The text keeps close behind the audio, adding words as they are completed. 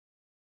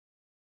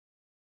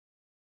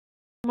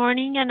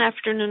morning and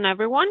afternoon,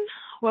 everyone.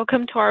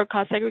 Welcome to our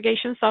cost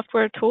segregation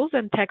software tools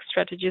and tax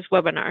strategies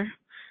webinar.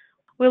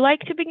 We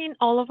like to begin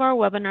all of our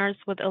webinars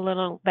with a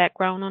little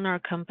background on our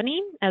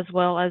company, as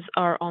well as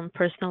our own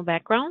personal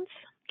backgrounds.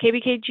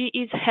 KBKG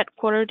is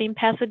headquartered in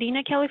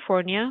Pasadena,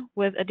 California,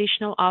 with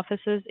additional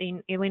offices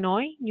in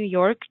Illinois, New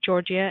York,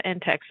 Georgia,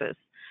 and Texas.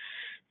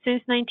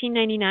 Since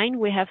 1999,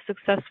 we have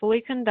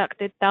successfully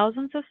conducted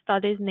thousands of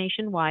studies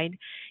nationwide.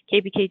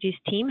 KBKG's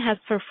team has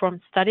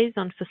performed studies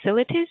on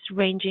facilities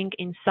ranging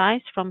in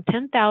size from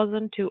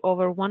 10,000 to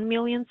over 1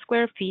 million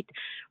square feet,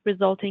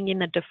 resulting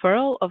in a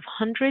deferral of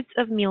hundreds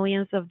of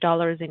millions of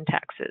dollars in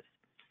taxes.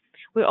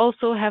 We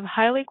also have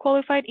highly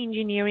qualified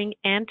engineering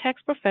and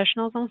tax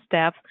professionals on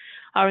staff.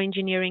 Our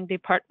engineering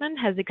department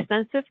has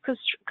extensive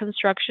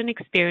construction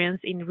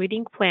experience in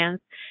reading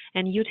plans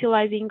and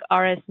utilizing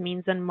RS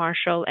means and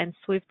Marshall and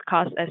Swift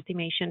cost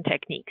estimation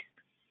techniques.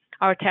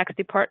 Our tax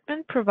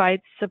department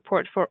provides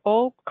support for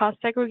all cost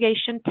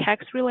segregation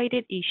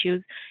tax-related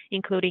issues,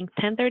 including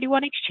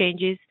 1031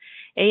 exchanges,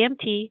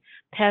 AMT,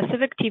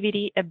 passive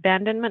activity,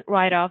 abandonment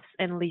write-offs,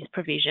 and lease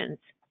provisions.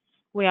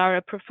 We are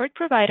a preferred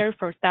provider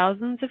for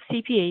thousands of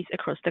CPAs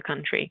across the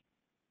country.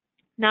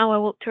 Now I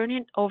will turn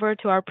it over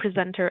to our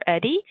presenter,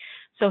 Eddie,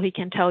 so he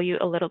can tell you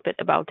a little bit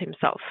about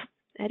himself.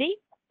 Eddie?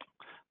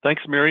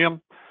 Thanks,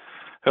 Miriam.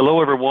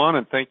 Hello, everyone,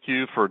 and thank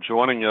you for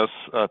joining us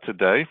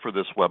today for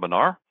this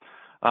webinar.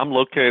 I'm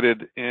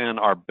located in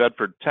our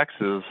Bedford,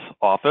 Texas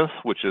office,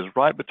 which is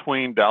right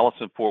between Dallas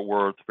and Fort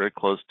Worth, very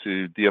close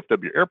to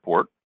DFW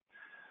Airport.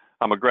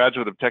 I'm a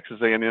graduate of Texas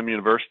A&M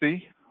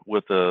University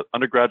with an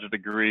undergraduate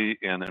degree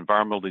in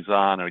environmental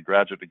design and a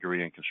graduate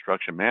degree in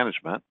construction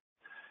management.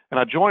 And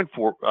I joined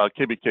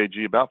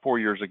KBKG about 4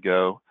 years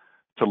ago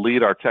to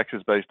lead our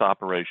Texas-based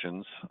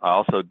operations. I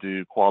also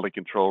do quality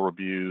control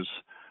reviews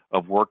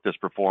of work that's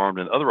performed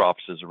in other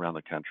offices around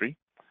the country.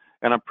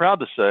 And I'm proud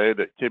to say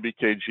that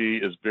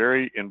KBKG is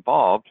very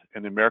involved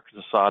in the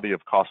American Society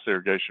of Cost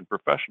Segregation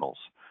Professionals.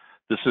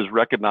 This is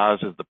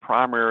recognized as the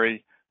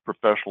primary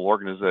professional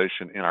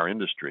organization in our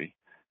industry.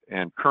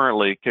 And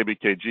currently,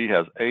 KBKG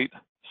has 8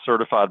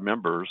 certified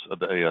members of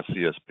the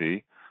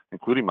ASCSP,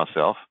 including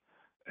myself.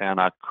 And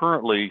I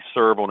currently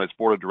serve on its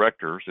board of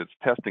directors, its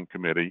testing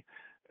committee,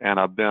 and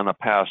I've been a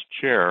past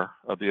chair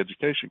of the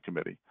education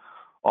committee.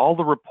 All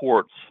the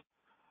reports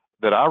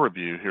that I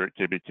review here at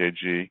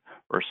KBKG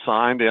are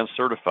signed and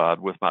certified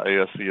with my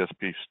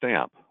ASCSP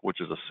stamp,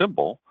 which is a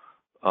symbol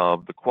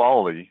of the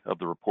quality of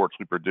the reports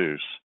we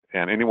produce.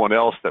 And anyone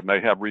else that may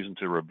have reason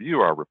to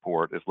review our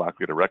report is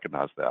likely to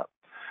recognize that.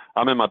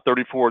 I'm in my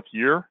 34th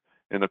year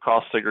in the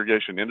cost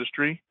segregation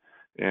industry,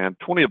 and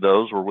 20 of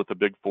those were with the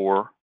Big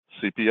 4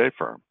 CPA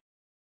firm.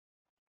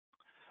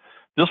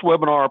 This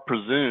webinar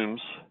presumes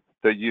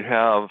that you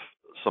have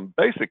some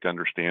basic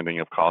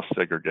understanding of cost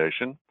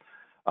segregation.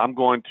 I'm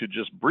going to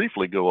just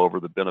briefly go over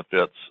the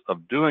benefits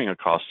of doing a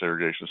cost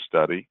segregation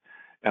study,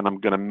 and I'm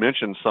going to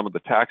mention some of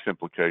the tax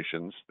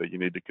implications that you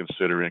need to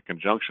consider in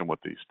conjunction with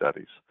these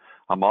studies.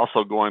 I'm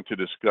also going to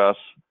discuss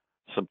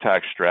some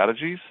tax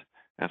strategies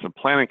and some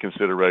planning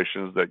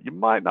considerations that you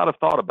might not have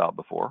thought about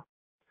before.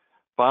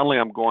 Finally,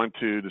 I'm going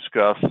to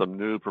discuss some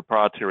new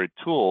proprietary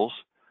tools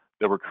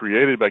that were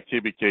created by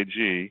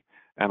KBKG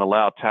and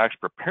allow tax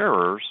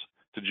preparers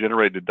to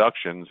generate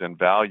deductions and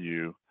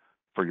value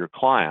for your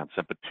clients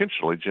and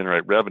potentially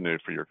generate revenue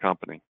for your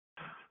company.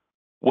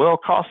 Well,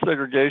 cost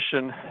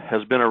segregation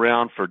has been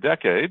around for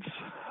decades,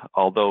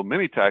 although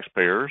many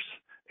taxpayers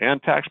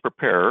and tax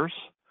preparers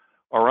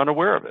are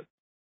unaware of it.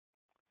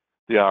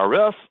 The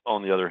IRS,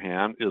 on the other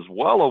hand, is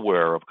well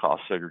aware of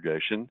cost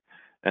segregation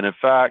and, in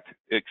fact,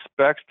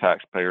 expects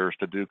taxpayers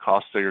to do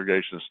cost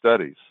segregation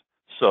studies.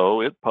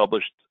 So it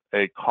published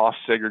a Cost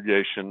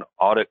Segregation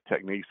Audit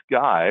Techniques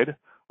Guide,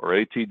 or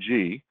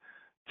ATG,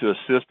 to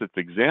assist its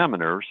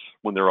examiners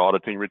when they're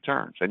auditing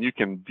returns. And you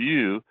can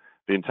view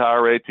the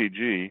entire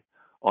ATG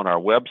on our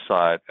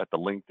website at the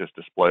link that's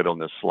displayed on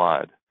this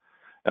slide.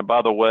 And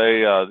by the way,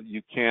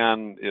 you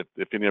can,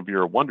 if any of you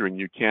are wondering,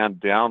 you can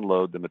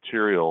download the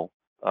material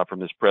from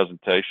this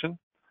presentation.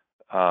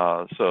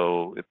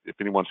 So if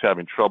anyone's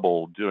having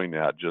trouble doing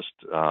that, just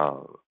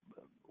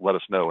let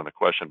us know in the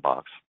question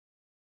box.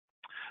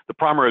 The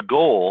primary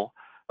goal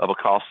of a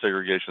cost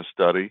segregation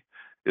study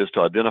is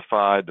to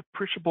identify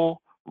depreciable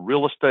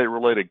real estate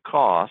related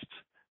costs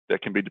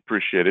that can be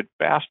depreciated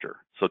faster.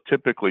 So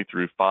typically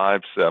through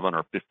 5, 7,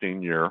 or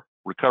 15-year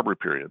recovery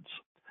periods.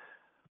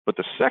 But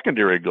the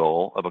secondary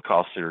goal of a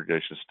cost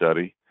segregation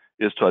study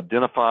is to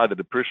identify the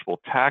depreciable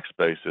tax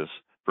basis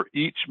for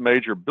each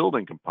major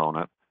building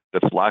component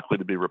that's likely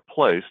to be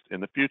replaced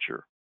in the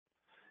future.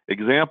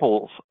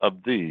 Examples of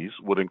these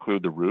would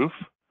include the roof,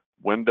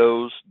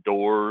 windows,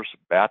 doors,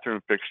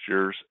 bathroom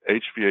fixtures,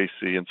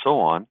 HVAC, and so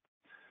on.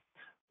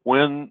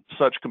 When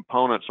such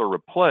components are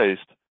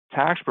replaced,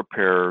 tax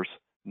preparers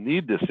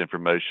need this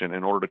information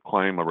in order to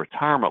claim a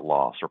retirement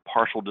loss or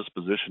partial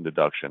disposition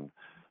deduction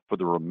for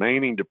the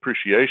remaining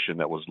depreciation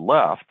that was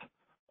left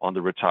on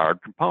the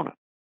retired component.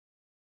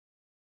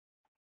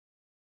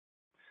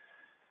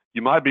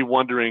 You might be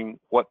wondering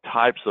what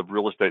types of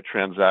real estate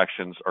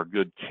transactions are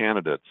good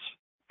candidates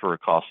for a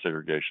cost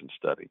segregation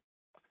study.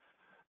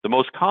 The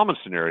most common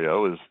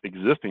scenario is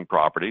existing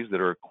properties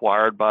that are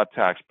acquired by a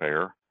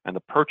taxpayer and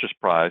the purchase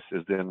price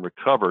is then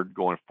recovered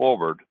going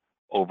forward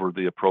over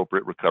the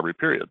appropriate recovery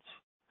periods.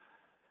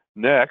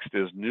 Next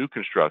is new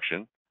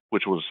construction,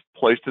 which was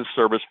placed in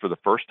service for the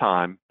first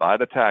time by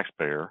the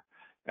taxpayer,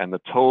 and the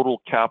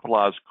total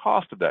capitalized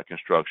cost of that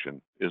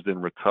construction is then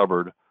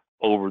recovered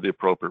over the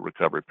appropriate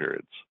recovery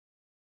periods.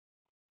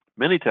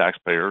 Many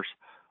taxpayers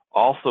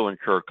also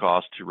incur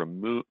costs to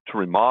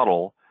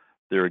remodel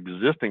their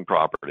existing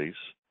properties,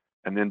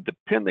 and then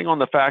depending on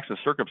the facts and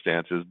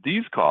circumstances,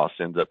 these costs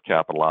end up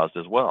capitalized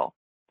as well.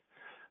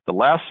 The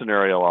last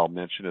scenario I'll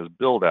mention is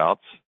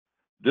build-outs.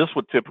 This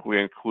would typically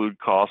include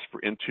costs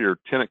for interior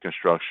tenant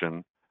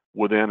construction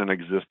within an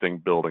existing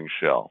building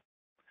shell.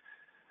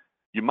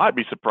 You might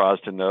be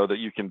surprised to know that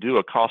you can do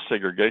a cost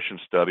segregation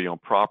study on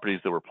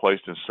properties that were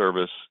placed in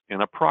service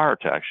in a prior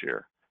tax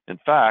year. In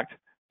fact,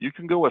 you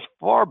can go as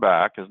far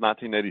back as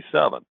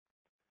 1987.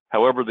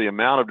 However, the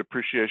amount of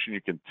depreciation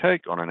you can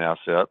take on an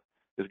asset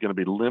is going to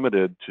be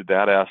limited to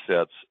that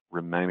asset's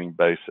remaining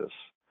basis.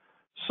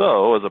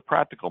 So, as a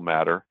practical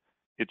matter,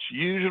 it's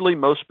usually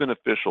most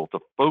beneficial to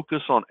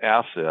focus on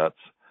assets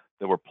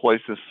that were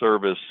placed in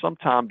service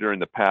sometime during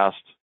the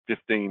past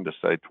 15 to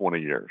say 20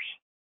 years.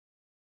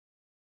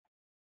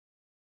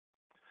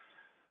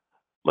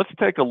 Let's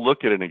take a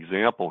look at an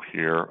example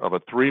here of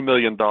a $3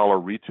 million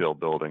retail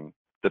building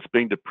that's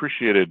being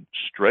depreciated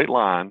straight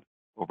line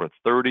over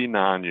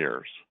 39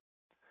 years.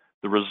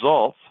 The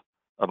results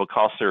of a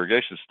cost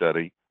segregation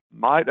study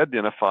might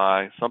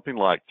identify something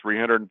like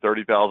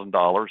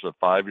 $330,000 of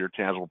 5-year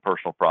tangible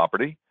personal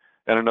property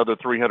and another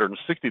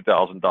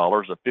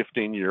 $360,000 of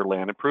 15-year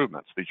land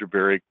improvements. These are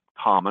very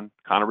common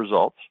kind of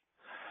results.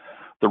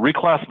 The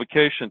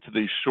reclassification to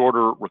these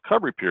shorter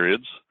recovery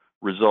periods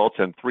results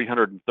in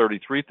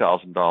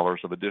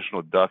 $333,000 of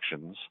additional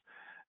deductions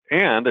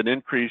and an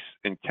increase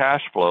in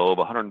cash flow of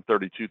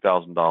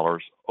 $132,000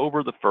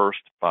 over the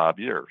first 5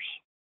 years.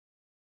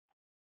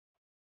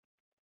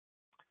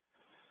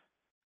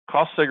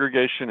 Cost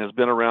segregation has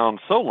been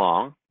around so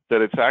long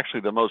that it's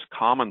actually the most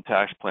common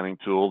tax planning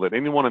tool that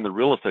anyone in the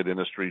real estate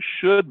industry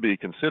should be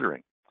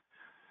considering.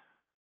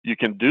 You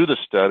can do the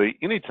study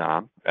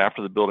anytime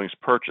after the building's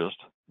purchased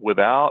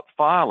without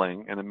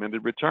filing an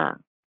amended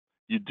return.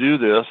 You do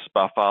this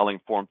by filing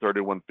Form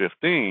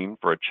 3115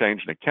 for a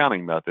change in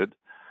accounting method,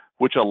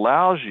 which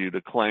allows you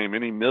to claim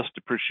any missed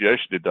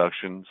depreciation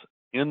deductions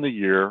in the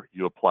year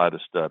you apply the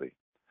study.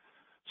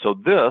 So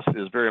this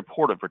is very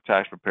important for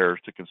tax preparers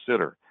to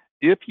consider.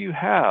 If you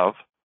have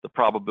the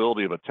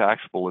probability of a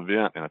taxable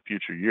event in a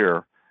future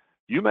year,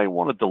 you may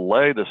want to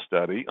delay the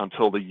study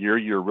until the year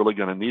you're really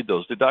going to need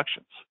those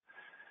deductions.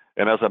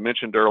 And as I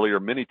mentioned earlier,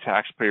 many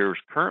taxpayers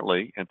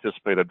currently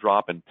anticipate a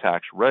drop in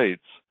tax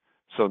rates,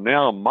 so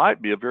now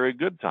might be a very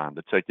good time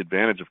to take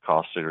advantage of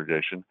cost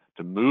segregation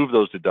to move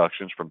those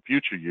deductions from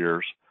future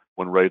years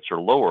when rates are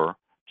lower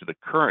to the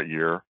current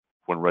year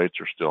when rates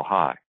are still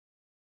high.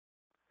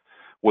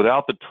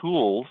 Without the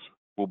tools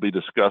we'll be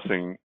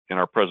discussing in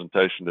our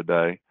presentation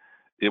today,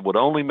 it would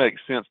only make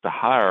sense to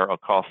hire a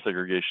cost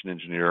segregation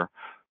engineer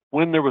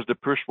when there was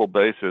depreciable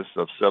basis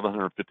of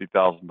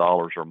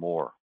 $750,000 or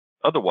more.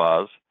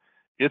 Otherwise,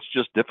 it's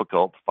just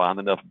difficult to find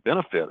enough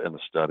benefit in the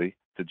study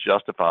to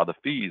justify the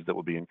fees that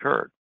would be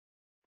incurred.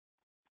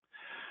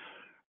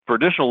 For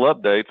additional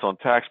updates on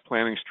tax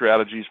planning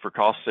strategies for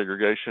cost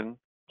segregation,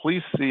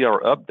 please see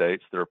our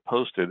updates that are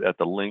posted at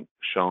the link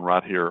shown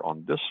right here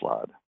on this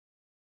slide.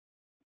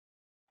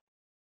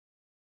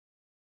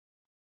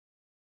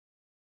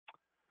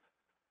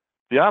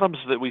 The items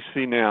that we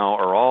see now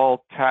are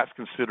all tax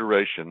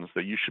considerations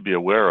that you should be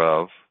aware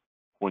of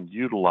when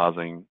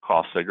utilizing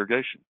cost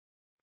segregation.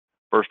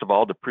 First of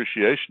all,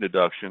 depreciation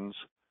deductions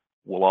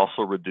will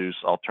also reduce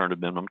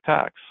alternative minimum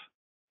tax.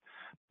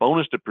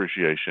 Bonus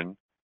depreciation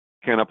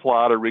can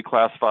apply to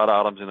reclassified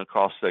items in a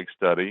cost seg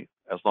study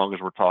as long as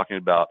we're talking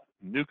about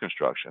new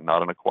construction,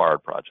 not an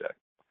acquired project.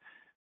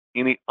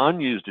 Any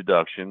unused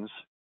deductions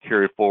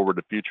carry forward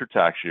to future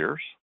tax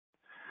years.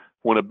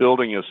 When a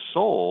building is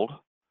sold,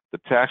 the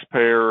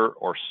taxpayer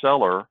or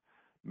seller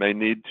may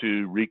need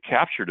to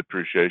recapture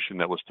depreciation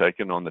that was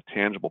taken on the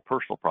tangible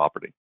personal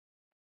property.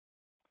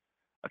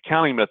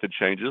 Accounting method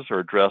changes are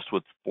addressed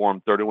with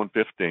Form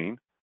 3115,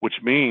 which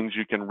means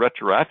you can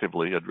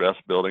retroactively address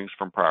buildings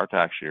from prior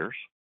tax years.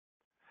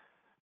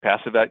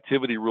 Passive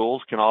activity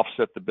rules can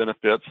offset the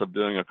benefits of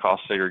doing a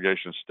cost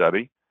segregation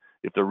study.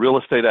 If the real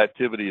estate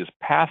activity is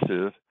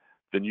passive,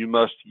 then you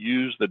must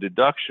use the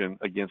deduction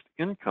against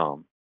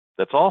income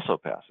that's also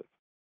passive.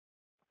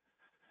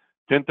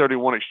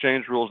 1031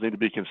 exchange rules need to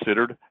be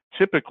considered.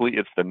 Typically,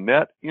 it's the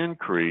net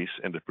increase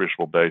in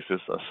depreciable basis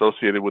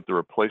associated with the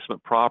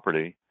replacement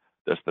property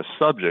that's the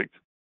subject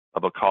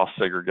of a cost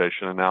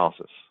segregation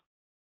analysis.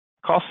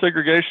 Cost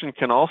segregation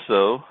can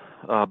also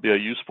be a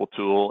useful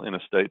tool in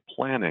estate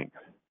planning.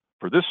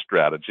 For this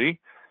strategy,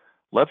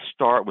 let's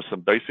start with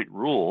some basic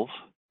rules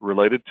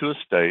related to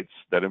estates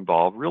that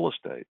involve real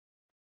estate.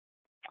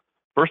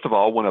 First of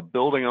all, when a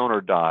building owner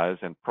dies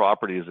and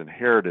property is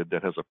inherited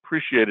that has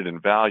appreciated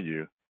in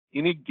value,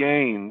 any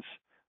gains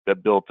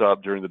that built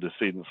up during the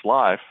decedent's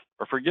life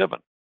are forgiven.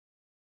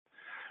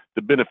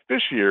 The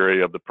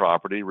beneficiary of the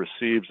property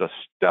receives a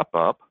step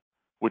up,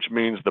 which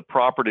means the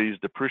property's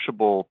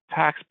depreciable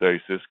tax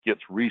basis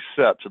gets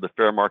reset to the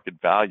fair market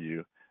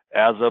value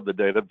as of the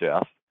date of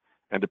death,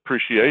 and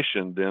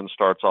depreciation then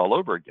starts all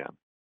over again.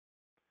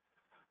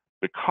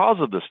 Because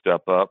of the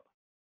step up,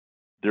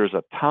 there's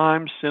a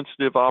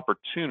time-sensitive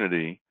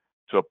opportunity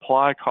to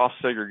apply cost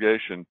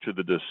segregation to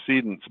the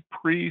decedent's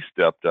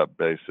pre-stepped up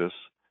basis,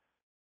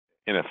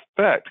 in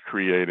effect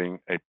creating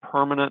a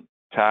permanent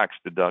tax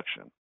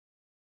deduction.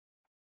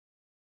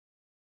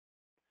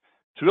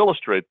 To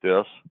illustrate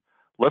this,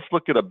 let's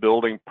look at a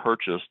building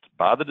purchased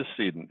by the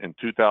decedent in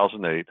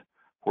 2008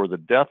 where the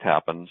death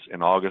happens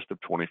in August of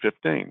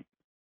 2015.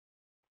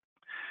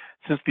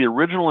 Since the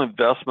original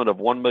investment of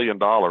 $1 million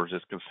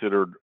is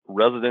considered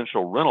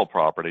residential rental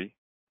property,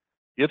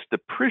 it's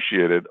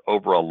depreciated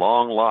over a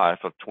long life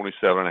of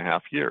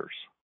 27.5 years.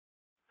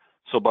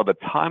 So by the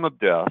time of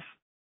death,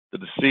 the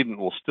decedent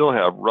will still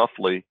have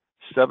roughly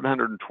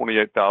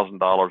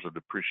 $728,000 of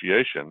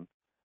depreciation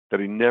that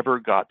he never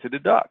got to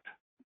deduct.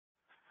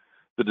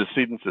 The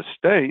decedent's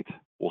estate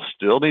will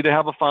still need to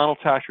have a final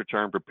tax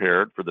return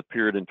prepared for the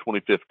period in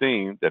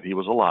 2015 that he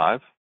was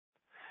alive.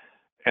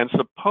 And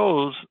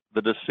suppose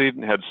the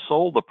decedent had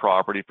sold the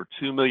property for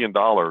 $2 million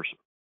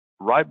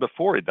right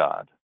before he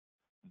died.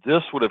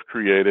 This would have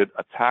created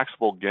a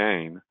taxable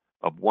gain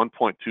of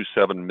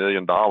 $1.27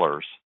 million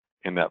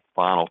in that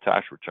final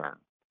tax return.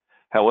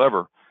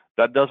 However,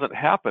 that doesn't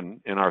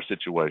happen in our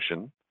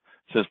situation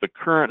since the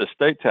current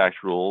estate tax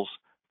rules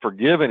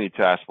forgive any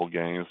taxable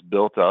gains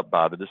built up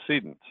by the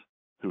decedent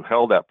who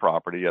held that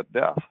property at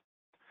death.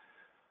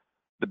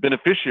 The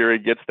beneficiary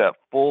gets that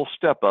full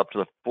step up to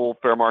the full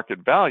fair market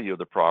value of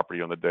the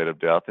property on the date of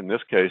death, in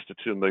this case to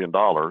 $2 million,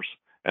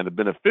 and the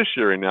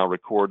beneficiary now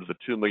records the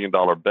 $2 million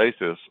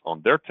basis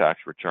on their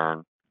tax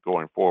return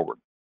going forward.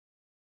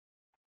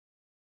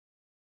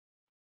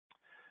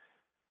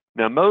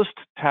 Now, most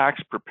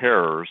tax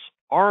preparers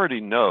already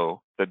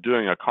know that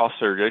doing a cost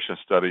segregation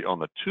study on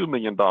the $2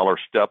 million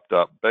stepped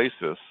up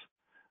basis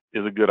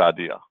is a good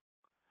idea.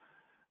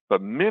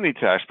 But many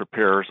tax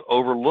preparers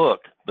overlook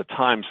the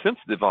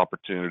time-sensitive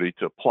opportunity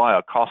to apply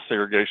a cost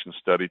segregation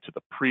study to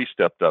the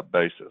pre-stepped up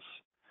basis.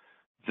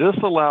 This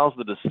allows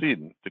the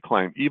decedent to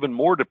claim even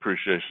more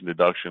depreciation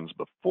deductions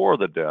before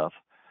the death,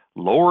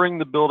 lowering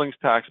the building's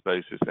tax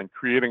basis and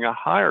creating a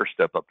higher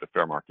step up to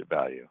fair market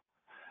value.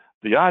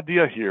 The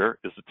idea here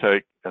is to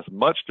take as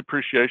much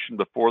depreciation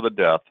before the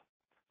death,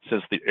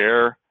 since the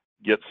heir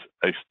gets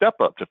a step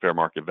up to fair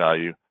market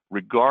value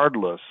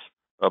regardless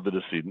of the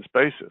decedent's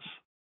basis.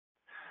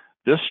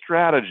 This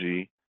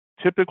strategy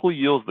typically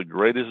yields the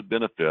greatest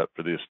benefit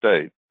for the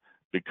estate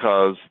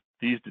because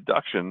these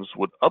deductions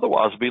would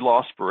otherwise be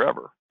lost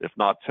forever if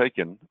not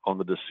taken on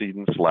the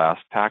decedent's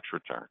last tax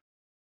return.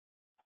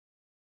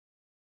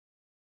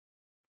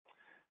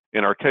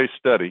 In our case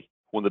study,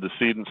 when the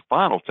decedent's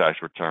final tax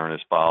return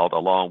is filed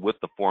along with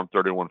the Form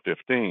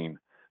 3115,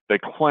 they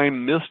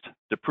claim missed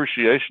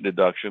depreciation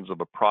deductions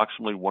of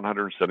approximately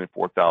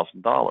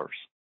 $174,000.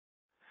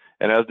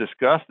 And as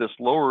discussed, this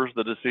lowers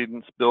the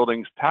decedent's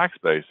building's tax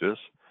basis,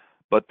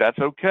 but that's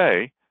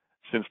okay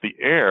since the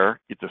heir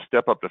gets a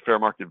step up to fair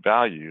market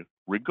value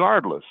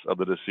regardless of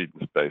the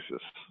decedent's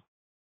basis.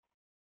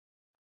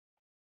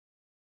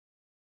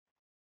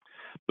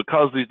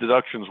 Because these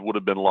deductions would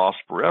have been lost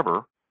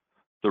forever,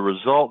 the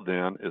result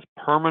then is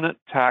permanent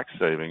tax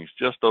savings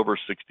just over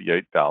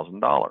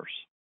 $68,000.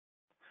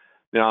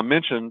 Now, I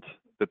mentioned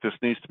that this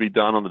needs to be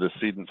done on the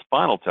decedent's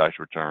final tax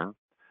return.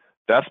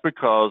 That's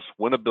because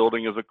when a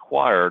building is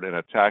acquired in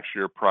a tax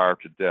year prior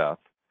to death,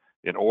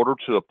 in order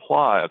to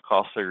apply a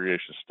cost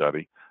segregation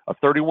study, a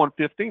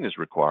 3115 is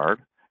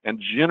required,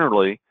 and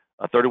generally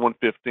a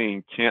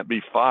 3115 can't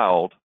be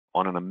filed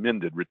on an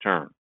amended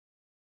return.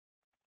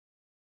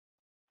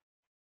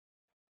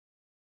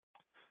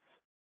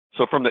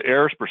 So from the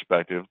heir's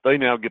perspective, they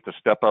now get to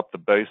step up the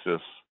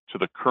basis to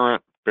the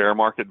current fair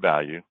market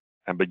value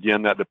and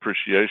begin that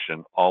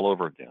depreciation all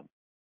over again.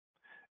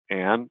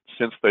 And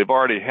since they've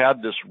already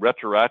had this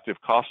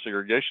retroactive cost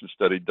segregation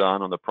study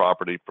done on the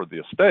property for the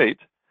estate,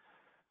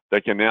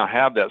 they can now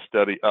have that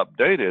study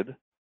updated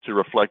to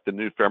reflect the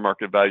new fair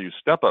market value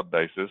step-up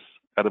basis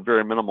at a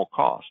very minimal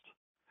cost.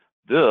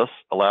 This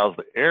allows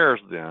the heirs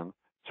then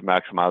to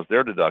maximize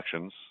their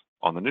deductions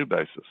on the new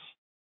basis.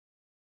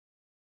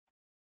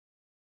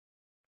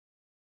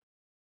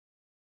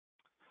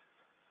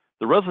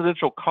 The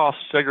residential cost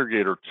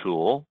segregator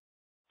tool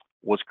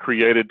was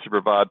created to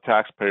provide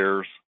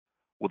taxpayers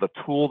with a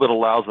tool that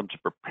allows them to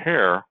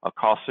prepare a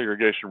cost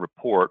segregation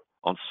report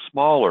on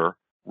smaller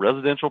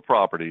residential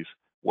properties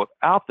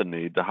without the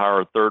need to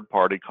hire a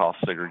third-party cost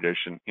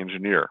segregation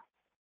engineer.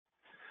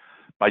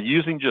 By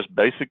using just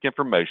basic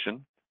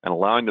information and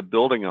allowing the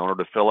building owner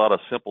to fill out a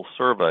simple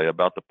survey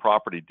about the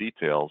property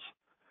details,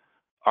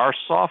 our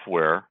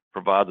software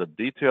provides a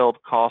detailed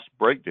cost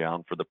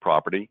breakdown for the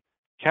property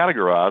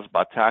categorized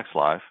by tax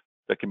life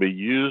that can be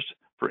used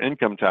for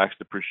income tax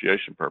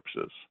depreciation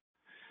purposes.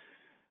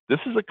 This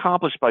is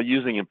accomplished by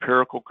using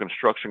empirical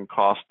construction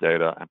cost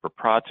data and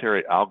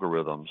proprietary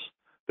algorithms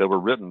that were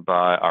written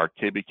by our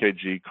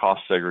KBKG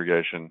cost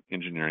segregation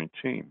engineering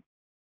team.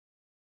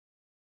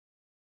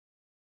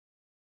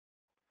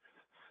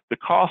 The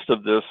cost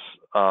of this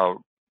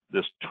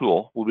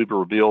tool will be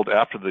revealed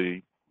after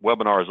the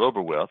webinar is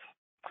over with,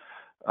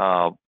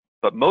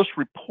 but most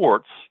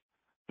reports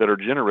that are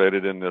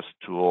generated in this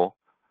tool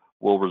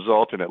will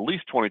result in at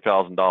least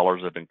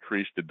 $20,000 of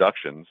increased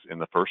deductions in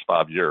the first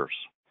 5 years.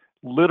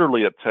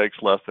 Literally, it takes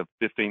less than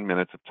 15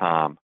 minutes of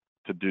time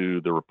to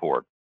do the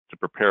report, to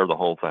prepare the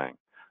whole thing.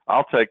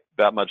 I'll take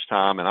that much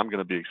time, and I'm going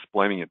to be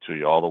explaining it to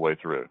you all the way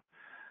through.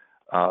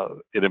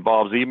 It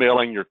involves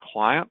emailing your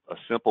client a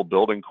simple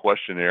building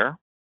questionnaire,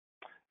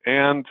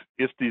 and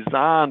it's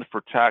designed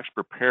for tax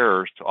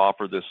preparers to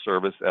offer this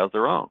service as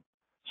their own.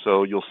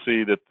 So you'll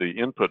see that the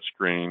input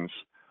screens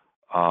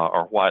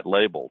are white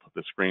labeled,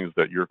 the screens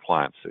that your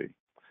clients see.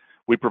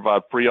 We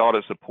provide free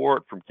audit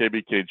support from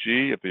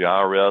KBKG if the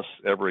IRS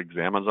ever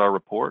examines our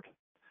report.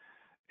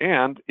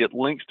 And it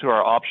links to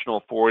our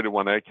optional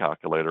 481A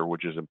calculator,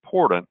 which is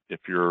important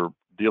if you're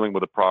dealing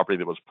with a property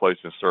that was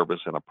placed in service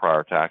in a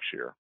prior tax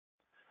year.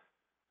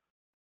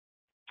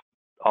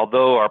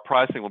 Although our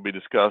pricing will be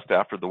discussed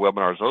after the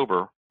webinar is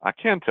over, I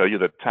can tell you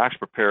that tax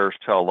preparers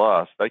tell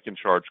us they can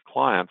charge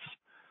clients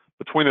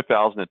between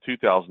 $1,000 and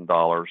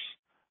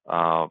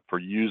 $2,000 for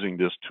using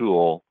this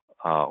tool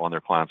on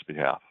their client's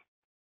behalf.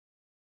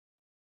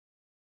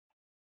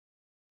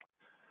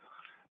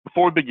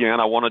 Before we begin,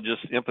 I want to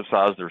just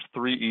emphasize there's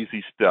 3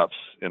 easy steps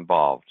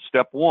involved.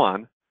 Step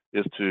 1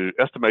 is to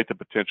estimate the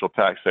potential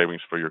tax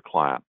savings for your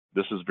client.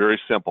 This is very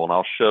simple, and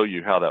I'll show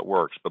you how that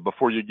works. But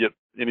before you get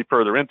any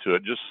further into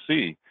it, just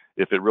see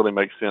if it really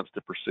makes sense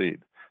to proceed.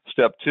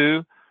 Step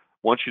 2,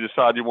 once you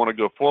decide you want to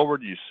go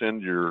forward, you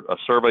send a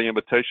survey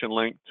invitation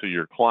link to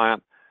your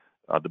client,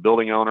 the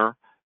building owner,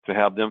 to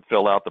have them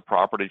fill out the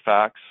property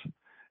facts.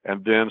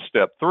 And then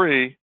step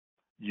 3,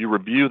 you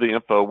review the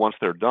info once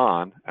they're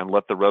done and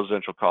let the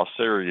residential cost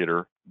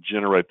segregator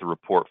generate the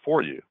report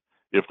for you.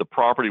 If the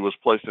property was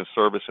placed in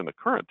service in the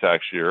current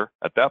tax year,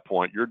 at that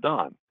point, you're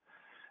done.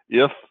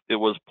 If it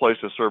was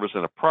placed in service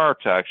in a prior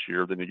tax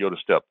year, then you go to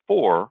step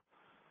 4,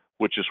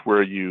 which is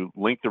where you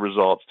link the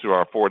results to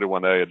our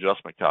 481A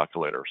adjustment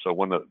calculator. So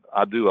when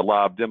I do a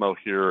live demo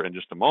here in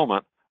just a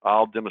moment,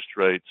 I'll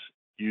demonstrate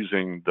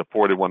using the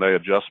 481A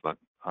adjustment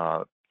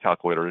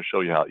calculator to show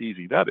you how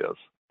easy that is.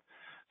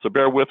 So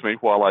bear with me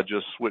while I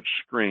just switch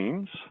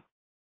screens.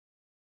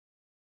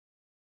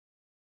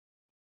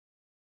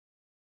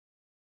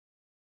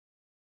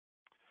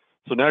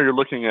 So now you're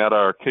looking at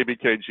our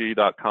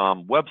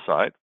kbkg.com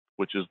website,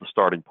 which is the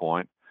starting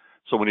point.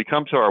 So when you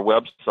come to our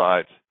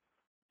website,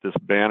 this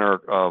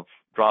banner of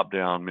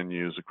drop-down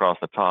menus across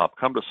the top,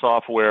 come to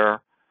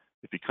software.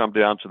 If you come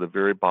down to the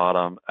very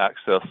bottom,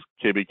 access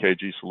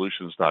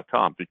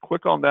kbkgsolutions.com. If you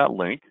click on that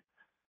link,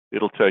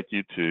 it'll take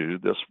you to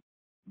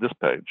this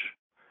page.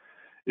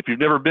 If you've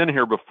never been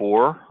here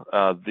before,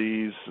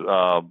 these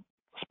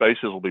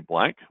spaces will be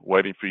blank,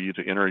 waiting for you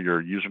to enter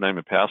your username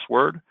and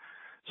password.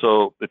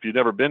 So if you've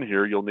never been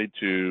here, you'll need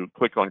to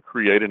click on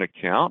Create an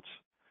Account.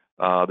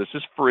 This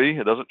is free.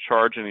 It doesn't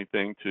charge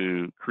anything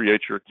to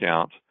create your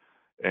account,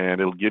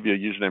 and it'll give you a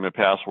username and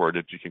password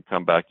that you can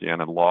come back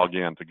in and log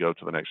in to go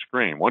to the next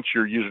screen. Once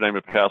your username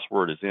and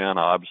password is in,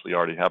 I obviously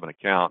already have an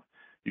account.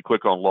 You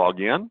click on Log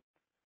In, and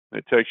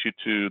it takes you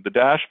to the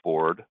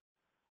dashboard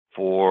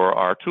for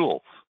our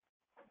tools.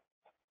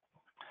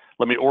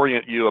 Let me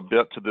orient you a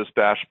bit to this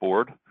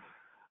dashboard.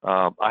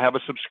 I have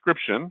a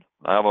subscription.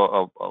 I have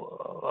a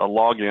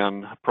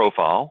login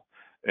profile,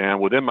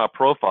 and within my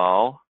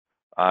profile,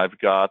 I've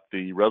got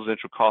the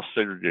residential cost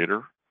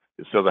segregator.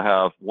 It says I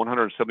have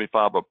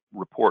 175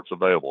 reports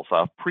available. So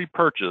I've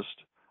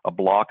pre-purchased a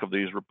block of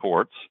these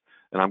reports,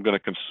 and I'm going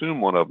to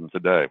consume one of them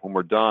today. When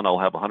we're done, I'll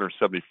have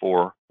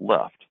 174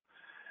 left.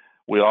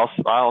 I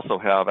also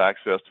have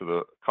access to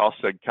the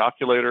cost seg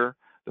calculator,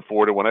 the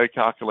 481A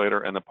calculator,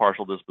 and the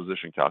partial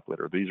disposition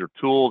calculator. These are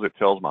tools. It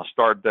tells my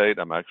start date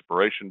and my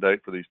expiration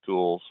date for these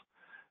tools.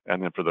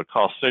 And then for the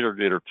cost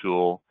segregator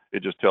tool,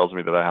 it just tells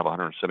me that I have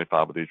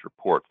 175 of these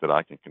reports that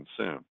I can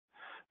consume.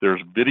 There's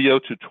video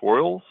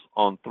tutorials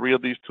on 3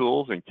 of these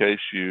tools in case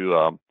you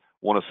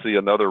want to see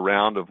another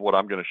round of what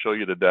I'm going to show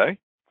you today.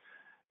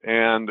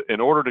 And in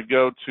order to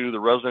go to the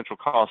residential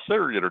cost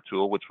segregator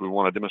tool, which we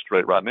want to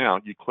demonstrate right now,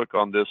 you click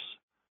on this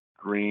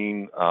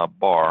green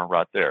bar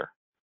right there.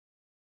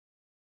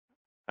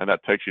 And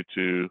that takes you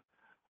to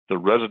the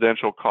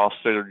residential cost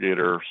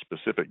segregator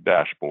specific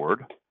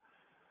dashboard.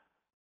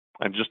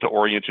 And just to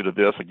orient you to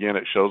this, again,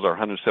 it shows our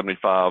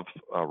 175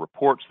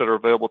 reports that are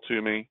available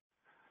to me.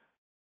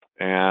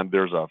 And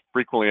there's a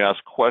frequently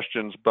asked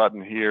questions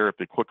button here. If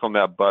you click on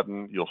that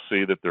button, you'll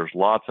see that there's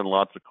lots and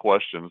lots of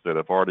questions that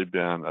have already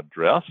been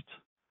addressed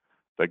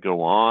that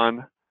go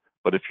on.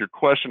 But if your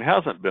question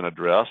hasn't been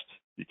addressed,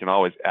 you can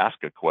always ask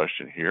a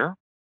question here.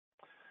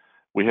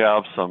 We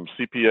have some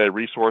CPA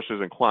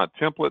resources and client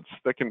templates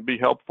that can be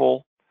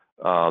helpful.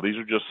 These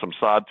are just some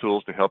side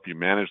tools to help you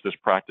manage this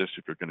practice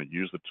if you're going to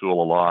use the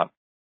tool a lot.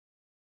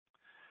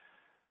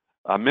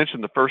 I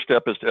mentioned the first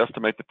step is to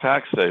estimate the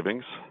tax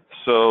savings.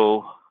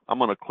 So I'm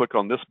going to click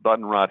on this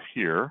button right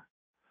here.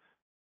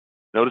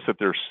 Notice that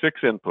there's 6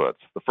 inputs.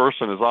 The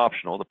first one is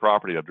optional, the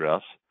property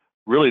address.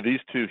 Really, these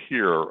 2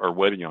 here are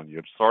waiting on you.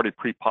 It's already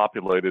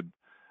pre-populated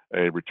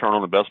a return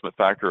on investment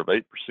factor of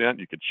 8%.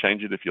 You could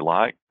change it if you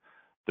like.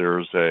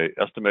 There's a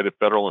estimated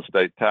federal and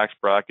state tax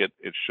bracket.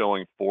 It's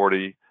showing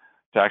 40,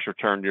 tax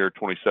return year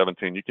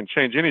 2017. You can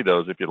change any of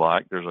those if you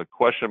like. There's a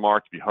question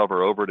mark. If you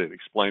hover over it, it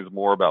explains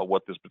more about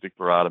what this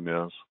particular item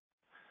is.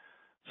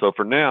 So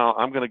for now,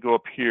 I'm going to go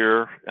up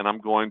here and I'm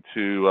going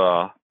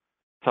to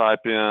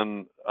type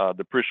in a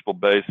depreciable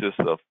basis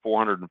of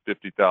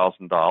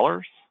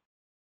 $450,000.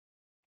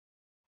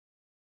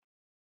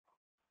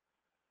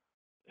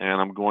 And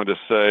I'm going to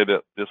say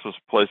that this was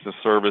placed in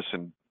service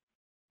in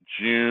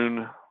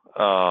June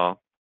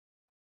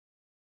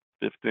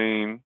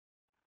 15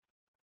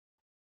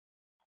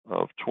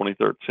 of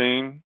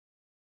 2013.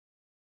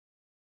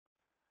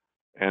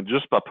 And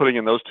just by putting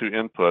in those 2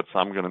 inputs,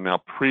 I'm going to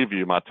now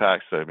preview my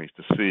tax savings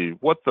to see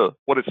what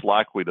it's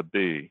likely to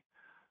be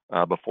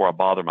before I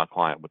bother my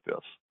client with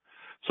this.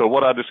 So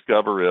what I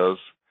discover is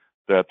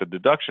that the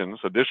deductions,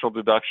 additional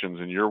deductions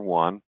in year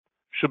 1,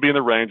 should be in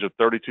the range of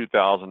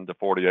 $32,000 to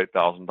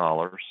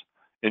 $48,000.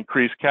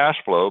 Increased cash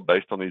flow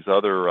based on these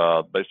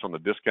other, based on the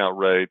discount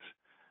rate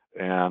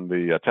and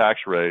the tax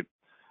rate,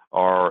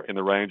 are in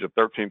the range of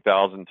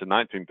 $13,000 to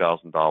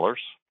 $19,000.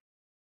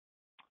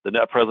 The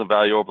net present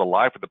value over the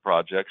life of the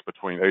project's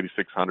between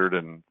 $8,600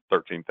 and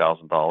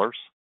 $13,000.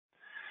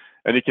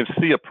 And you can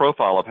see a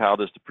profile of how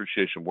this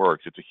depreciation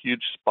works. It's a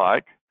huge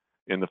spike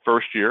in the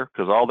first year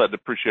because all that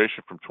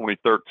depreciation from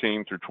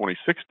 2013 through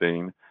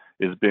 2016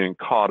 is being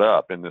caught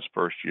up in this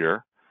first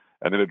year.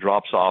 And then it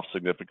drops off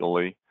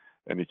significantly.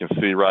 And you can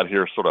see right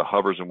here, sort of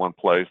hovers in one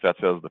place. That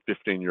says the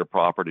 15-year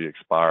property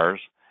expires.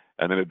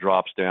 And then it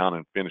drops down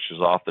and finishes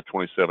off the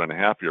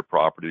 27.5-year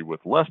property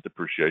with less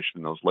depreciation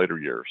in those later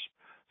years.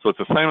 So it's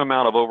the same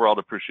amount of overall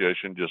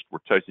depreciation, just we're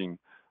taking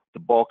the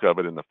bulk of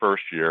it in the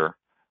first year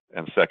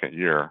and second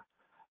year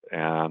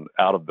and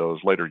out of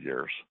those later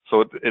years.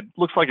 So it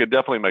looks like it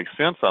definitely makes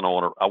sense. I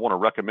want to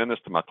recommend this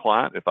to my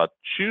client. If I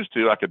choose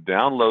to, I could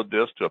download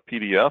this to a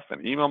PDF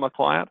and email my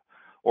client,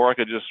 or I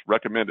could just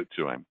recommend it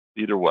to him,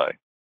 either way.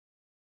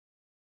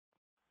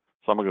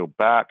 So I'm going to go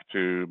back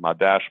to my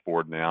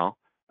dashboard now.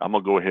 I'm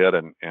going to go ahead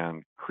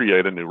and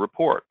create a new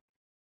report.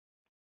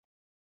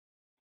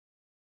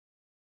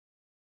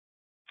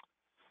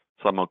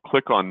 So I'm going to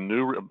click on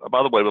new.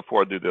 By the way,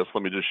 before I do this,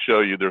 let me just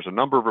show you there's a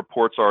number of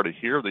reports already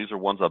here. These are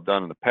ones I've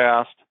done in the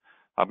past.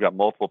 I've got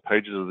multiple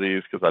pages of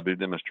these because I do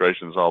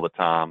demonstrations all the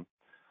time.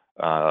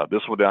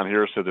 This one down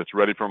here says it's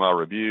ready for my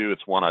review.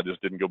 It's one I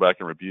just didn't go back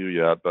and review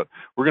yet, but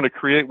we're going to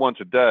create one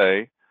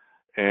today,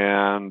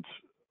 and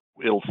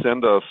it'll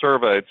send a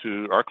survey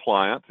to our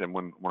client. And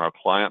when our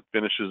client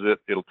finishes it,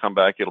 it'll come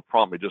back. It'll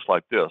prompt me just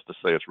like this to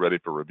say it's ready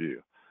for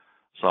review.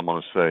 So I'm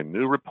going to say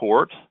new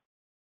report.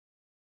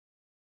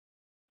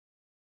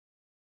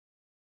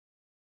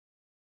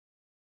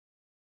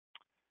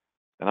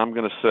 And I'm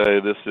going to say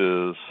this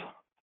is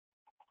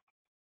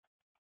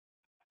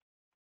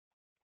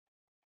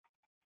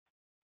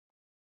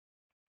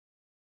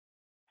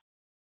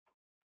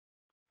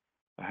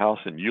a house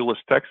in Euless,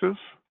 Texas.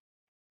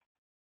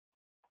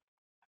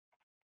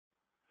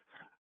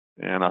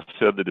 And I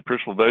said the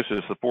depreciable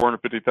basis is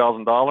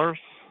 $450,000.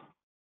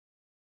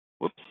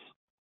 Whoops.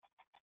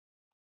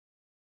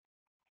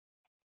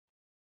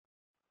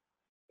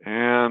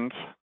 And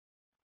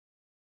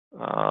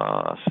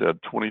I said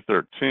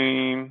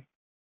 2013,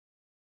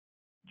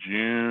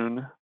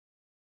 June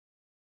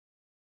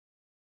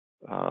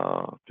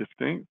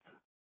 15th.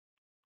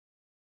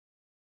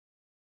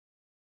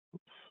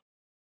 Oops.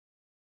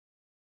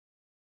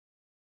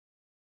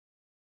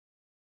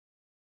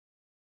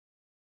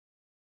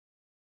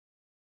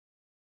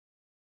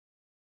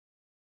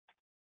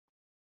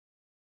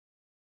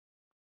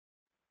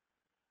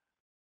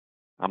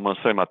 I'm going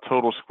to say my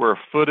total square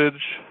footage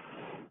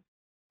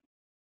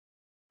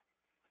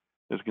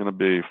is going to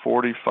be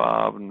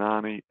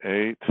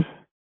 4598.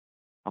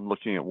 I'm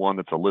looking at one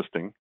that's a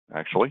listing,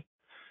 actually.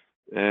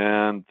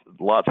 And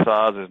lot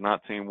size is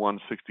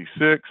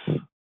 19,166.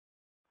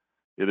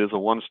 It is a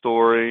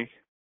one-story.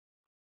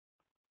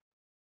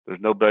 There's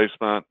no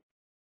basement.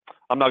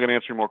 I'm not going to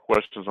answer any more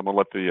questions. I'm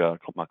going to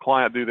let my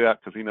client do that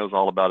because he knows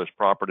all about his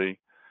property.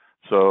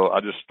 So I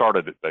just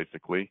started it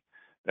basically,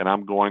 and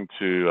I'm going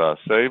to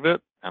save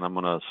it, and I'm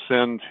going to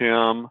send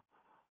him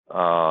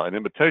an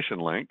invitation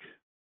link.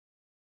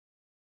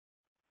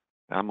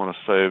 And I'm going to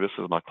say this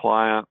is my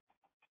client.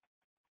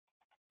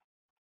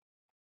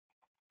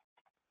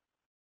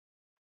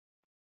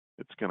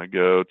 It's going to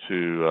go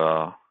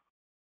to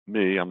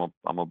me. I'm going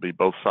to be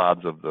both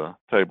sides of the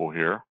table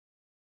here.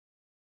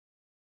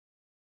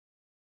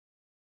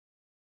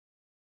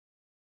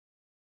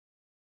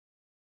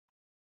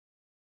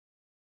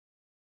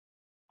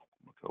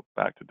 Go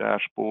back to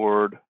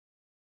dashboard.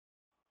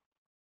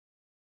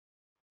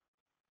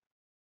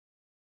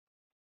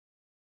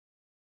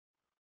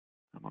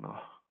 I'm going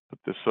to put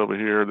this over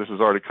here. This has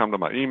already come to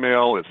my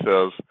email. It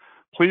says,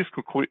 please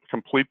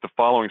complete the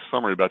following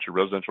summary about your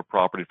residential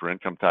property for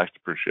income tax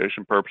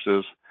depreciation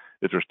purposes.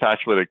 If there's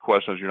tax-related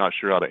questions you're not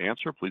sure how to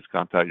answer, please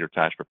contact your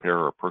tax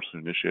preparer or person who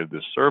initiated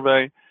this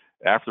survey.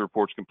 After the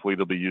report's complete,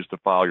 it'll be used to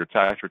file your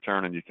tax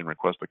return, and you can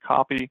request a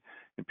copy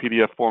in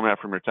PDF format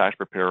from your tax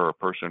preparer or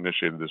person who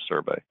initiated this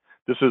survey.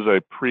 This is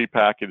a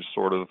pre-packaged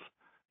sort of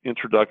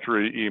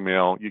introductory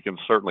email. You can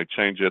certainly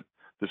change it.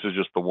 This is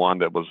just the one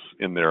that was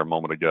in there a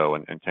moment ago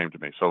and came to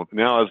me. So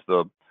now as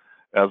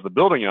the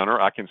building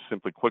owner, I can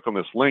simply click on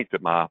this link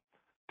that my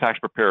tax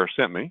preparer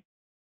sent me.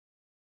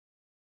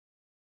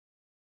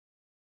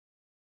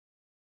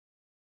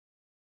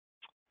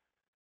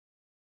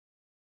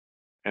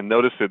 And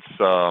notice it's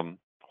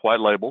white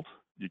labeled.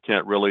 You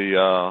can't really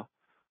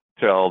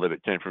tell that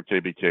it came from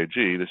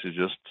KBKG. This is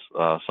just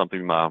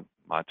something my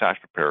tax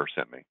preparer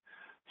sent me.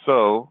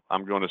 So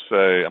I'm going to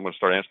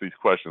start answering these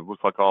questions.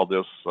 Looks like all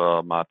this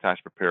my tax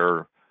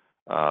preparer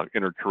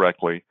entered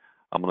correctly.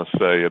 I'm going to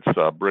say it's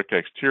a brick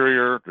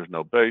exterior. There's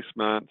no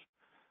basement.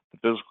 The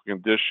physical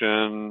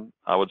condition,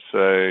 I would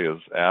say,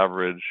 is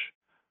average.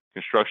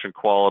 Construction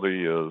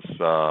quality is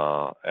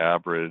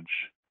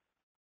average.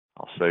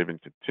 I'll save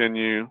and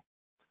continue.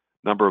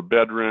 Number of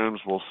bedrooms,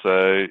 we'll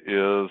say,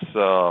 is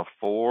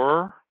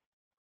 4.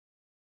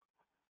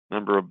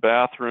 Number of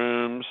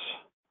bathrooms,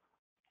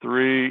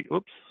 3.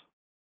 Oops.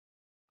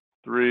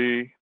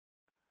 3.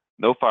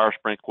 No fire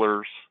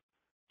sprinklers.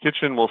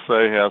 Kitchen, we'll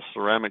say, has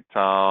ceramic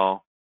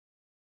tile.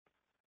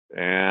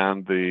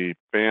 And the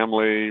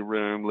family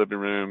room, living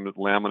room,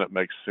 laminate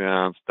makes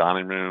sense.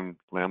 Dining room,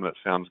 laminate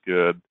sounds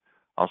good.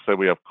 I'll say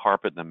we have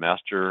carpet in the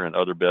master and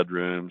other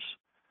bedrooms.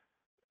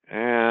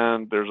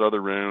 And there's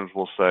other rooms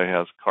we'll say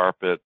has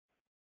carpet,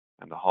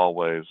 and the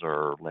hallways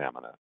are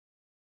laminate.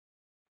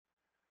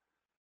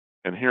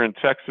 And here in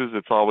Texas,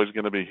 it's always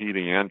going to be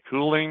heating and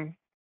cooling.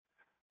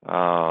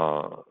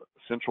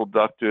 Central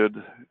ducted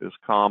is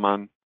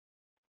common.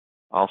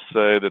 I'll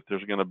say that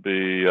there's going to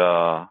be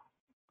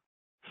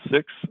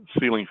 6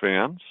 ceiling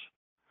fans,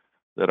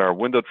 that our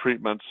window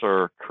treatments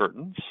are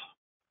curtains.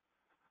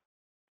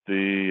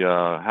 The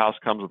house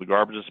comes with a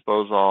garbage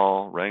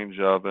disposal, range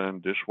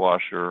oven,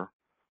 dishwasher.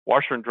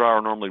 Washer and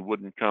dryer normally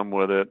wouldn't come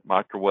with it.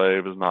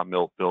 Microwave is not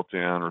built in.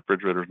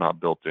 Refrigerator is not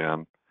built in.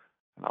 And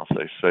I'll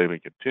say save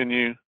and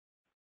continue.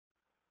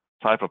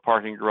 Type of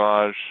parking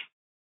garage,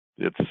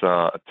 it's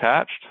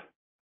attached.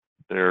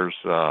 There's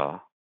 2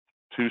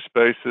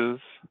 spaces.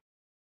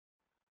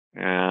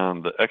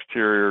 And the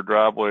exterior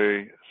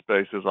driveway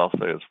spaces, I'll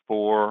say, is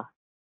 4.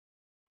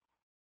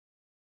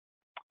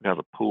 It has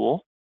a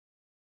pool.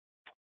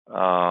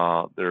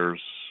 Notice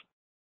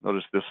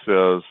this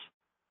says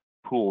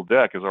pool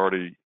deck is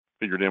already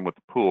figured in with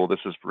the pool. This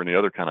is for any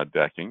other kind of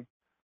decking.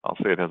 I'll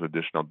say it has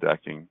additional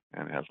decking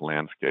and it has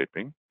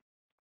landscaping.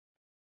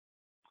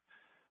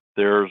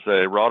 There's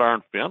a wrought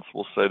iron fence.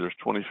 We'll say there's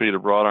 20 feet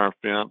of wrought iron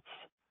fence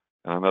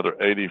and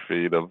another 80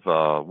 feet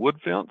of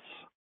wood fence.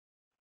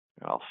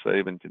 I'll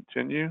save and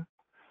continue.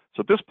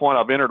 So at this point,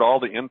 I've entered all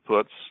the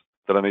inputs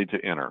that I need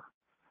to enter.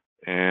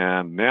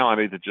 And now I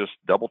need to just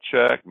double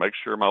check, make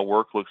sure my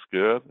work looks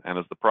good. And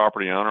as the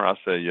property owner, I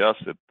say, yes,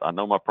 I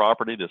know my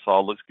property. This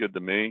all looks good to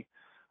me.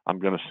 I'm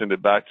going to send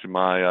it back to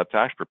my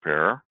tax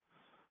preparer.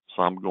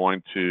 So I'm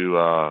going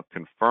to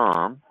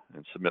confirm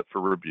and submit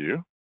for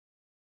review.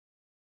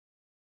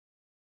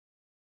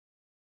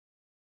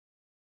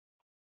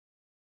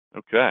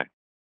 Okay.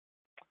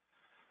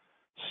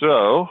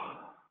 So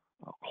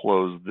I'll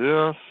close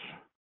this.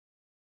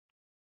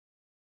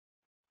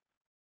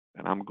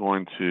 And I'm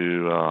going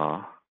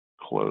to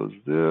close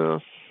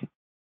this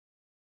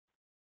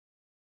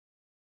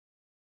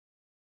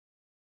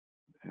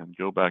and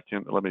go back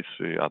in. Let me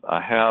see.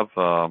 I have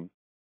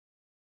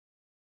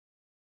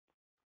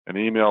an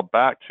email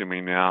back to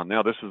me now.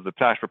 Now this is the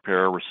tax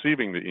preparer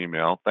receiving the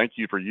email. Thank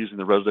you for using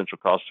the residential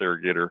cost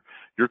segregator.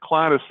 Your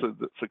client has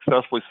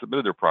successfully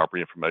submitted their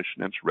property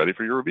information and it's ready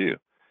for your review.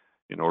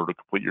 In order to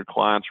complete your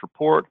client's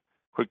report,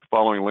 click the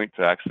following link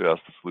to access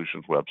the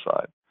solutions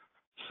website.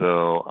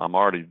 So I'm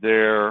already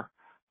there.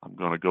 I'm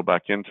going to go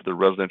back into the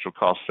residential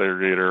cost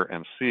segregator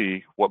and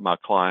see what my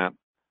client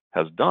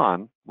has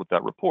done with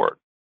that report.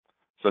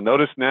 So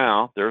notice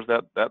now, there's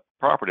that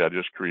property I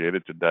just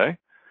created today.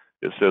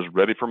 It says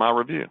ready for my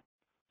review.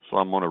 So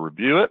I'm going to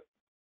review it.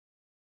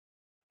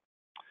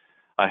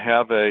 I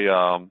have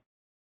a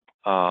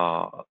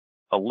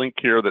link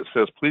here that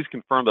says, please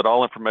confirm that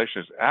all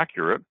information is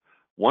accurate.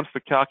 Once the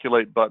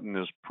calculate button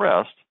is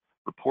pressed,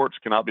 reports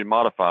cannot be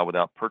modified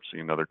without purchasing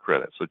another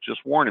credit. So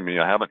just warning me,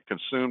 I haven't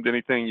consumed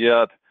anything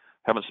yet,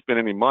 haven't spent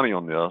any money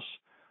on this,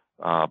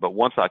 but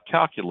once I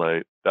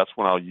calculate, that's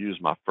when I'll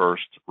use my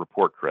first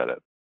report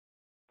credit.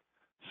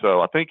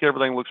 So I think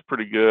everything looks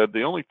pretty good.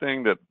 The only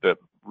thing that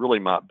really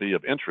might be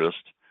of interest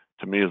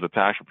to me as a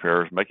tax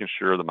preparer is making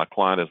sure that my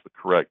client has the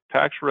correct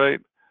tax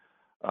rate,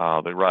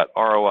 the right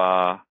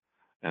ROI,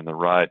 and the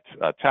right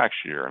tax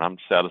year. And I'm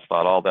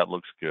satisfied all that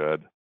looks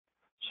good.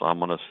 So I'm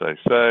going to say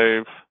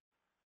save,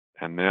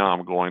 and now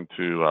I'm going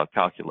to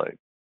calculate.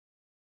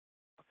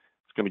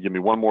 It's going to give me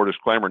one more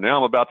disclaimer. Now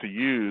I'm about to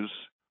use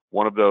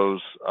one of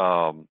those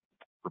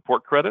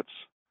report credits.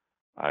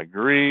 I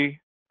agree,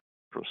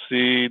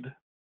 proceed.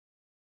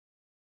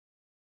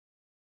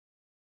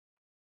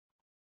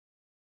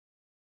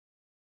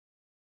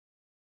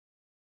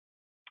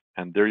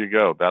 And there you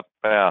go, that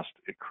fast,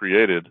 it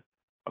created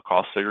a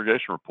cost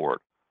segregation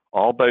report,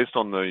 all based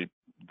on the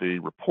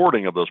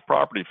reporting of those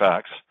property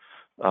facts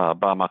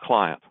by my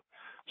client.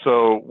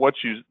 So what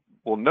you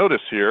will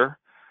notice here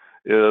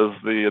is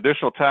the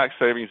additional tax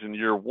savings in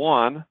year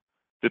one,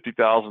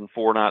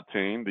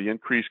 $50,419, the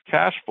increased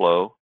cash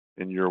flow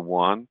in year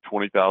one,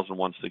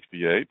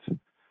 $20,168,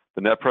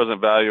 the net present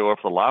value over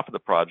the life of the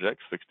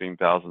project,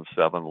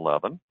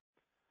 $16,711.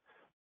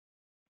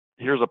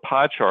 Here's a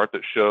pie chart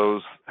that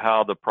shows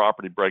how the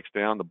property breaks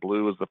down. The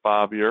blue is the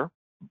 5-year.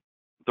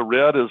 The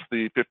red is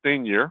the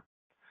 15-year.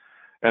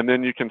 And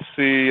then you can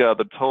see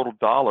the total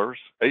dollars,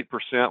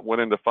 8%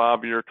 went into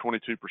 5-year,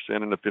 22%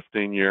 into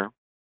 15-year.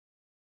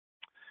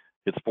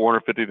 It's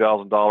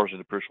 $450,000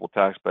 in depreciable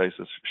tax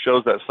basis.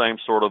 Shows that same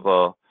sort of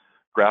a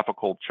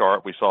graphical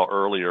chart we saw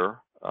earlier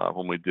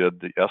when we did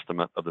the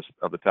estimate of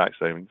the tax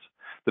savings.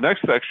 The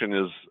next section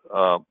is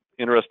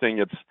interesting.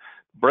 It's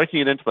breaking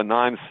it into the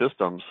 9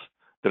 systems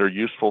that are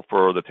useful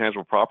for the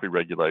tangible property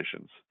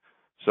regulations.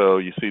 So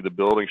you see the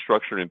building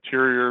structure and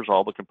interiors,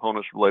 all the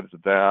components related to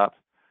that.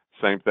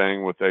 Same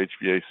thing with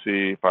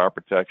HVAC, fire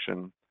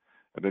protection.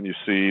 And then you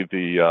see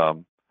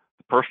the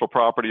personal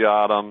property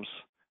items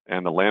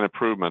and the land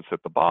improvements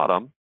at the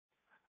bottom.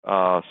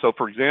 So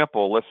for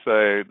example, let's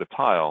say the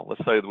tile.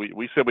 Let's say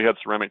we said we had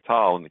ceramic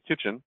tile in the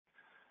kitchen,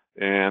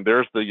 and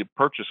there's the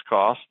purchase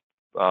cost.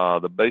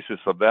 The basis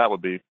of that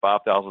would be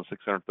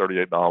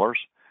 $5,638.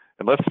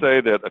 And let's say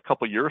that a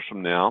couple years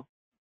from now,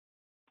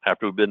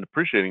 after we've been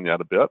depreciating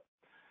that a bit,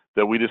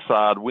 that we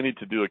decide we need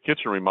to do a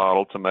kitchen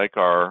remodel to make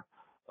our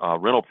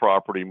rental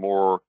property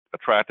more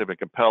attractive and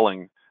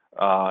compelling,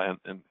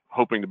 and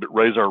hoping to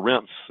raise our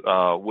rents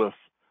with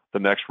the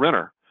next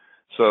renter.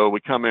 So we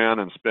come in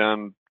and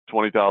spend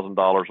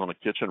 $20,000 on a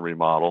kitchen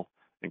remodel,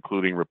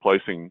 including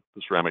replacing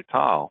the ceramic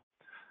tile.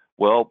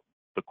 Well,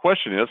 the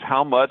question is,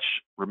 how much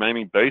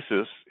remaining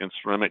basis in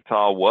ceramic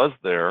tile was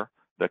there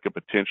that could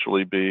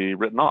potentially be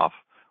written off?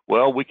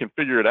 Well, we can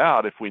figure it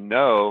out if we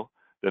know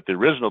that the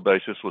original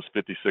basis was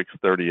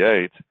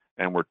 $56.38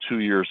 and we're 2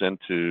 years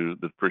into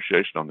the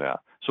depreciation on that.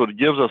 So it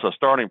gives us a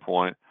starting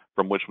point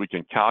from which we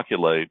can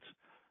calculate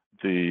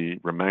the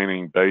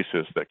remaining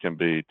basis that can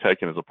be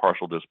taken as a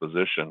partial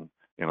disposition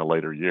in a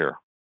later year.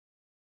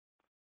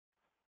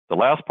 The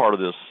last part of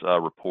this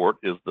report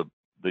is the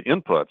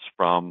inputs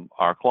from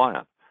our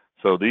client.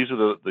 So these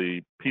are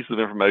the pieces of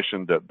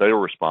information that they were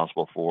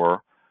responsible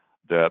for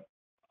that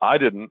I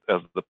didn't,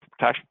 as the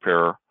tax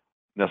preparer,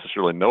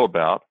 necessarily know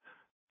about.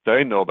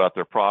 They know about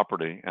their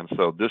property, and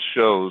so this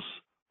shows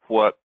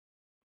what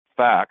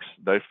facts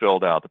they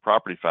filled out, the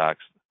property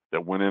facts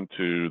that went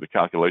into the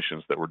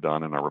calculations that were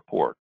done in our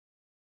report.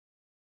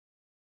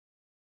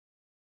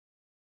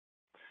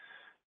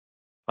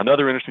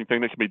 Another interesting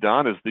thing that can be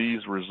done is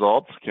these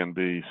results can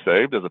be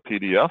saved as a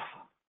PDF.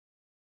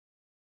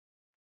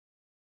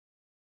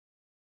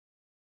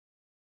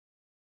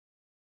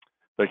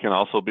 They can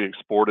also be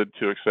exported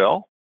to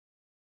Excel.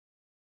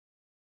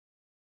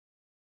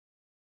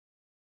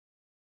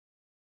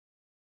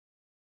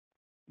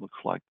 Looks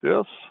like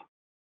this.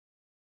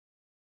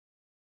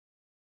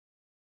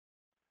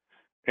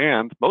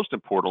 And most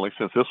importantly,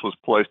 since this was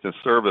placed in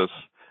service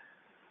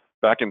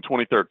back in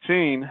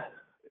 2013,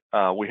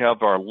 we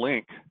have our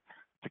link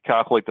to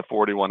calculate the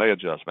 481A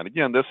adjustment.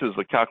 Again, this is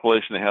the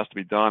calculation that has to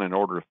be done in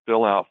order to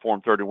fill out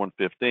Form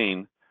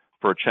 3115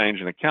 for a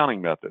change in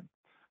accounting method.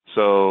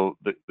 So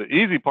the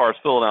easy part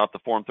is filling out the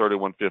Form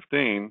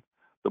 3115.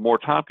 The more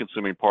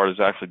time-consuming part is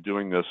actually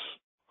doing this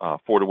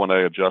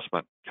 481A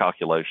adjustment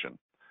calculation.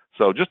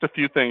 So just a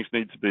few things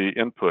need to be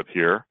input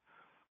here.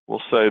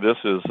 We'll say this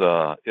is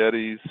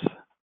Eddie's,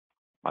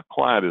 my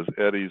client is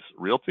Eddie's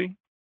Realty.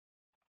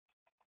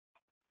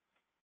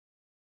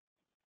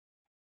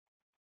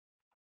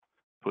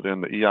 Put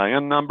in the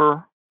EIN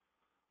number,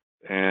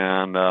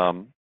 and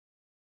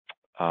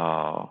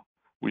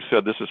we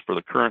said this is for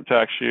the current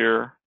tax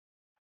year.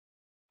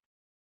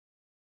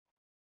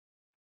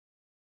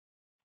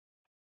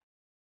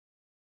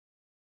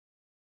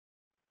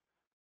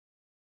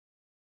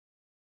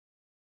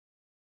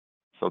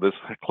 So this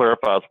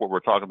clarifies what we're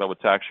talking about with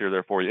tax year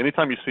there for you.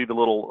 Anytime you see the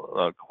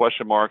little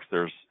question marks,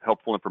 there's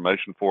helpful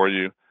information for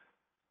you.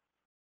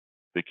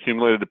 The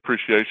accumulated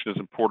depreciation is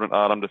an important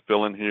item to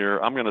fill in here.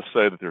 I'm going to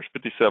say that there's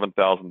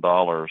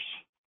 $57,000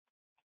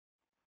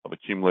 of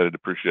accumulated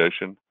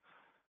depreciation.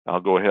 I'll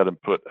go ahead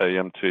and put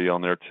AMT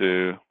on there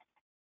too.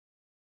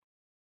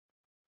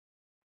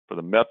 For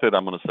the method,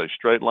 I'm going to say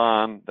straight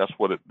line. That's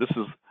what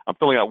I'm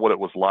filling out what it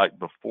was like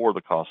before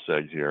the cost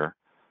seg here.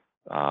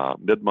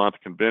 Mid-month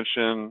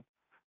convention,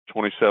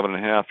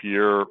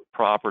 27.5-year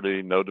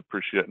property, no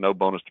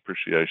bonus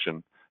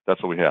depreciation.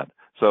 That's what we had.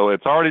 So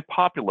it's already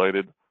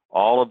populated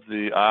all of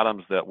the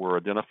items that were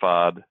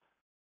identified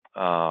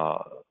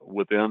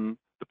within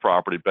the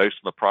property based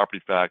on the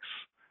property facts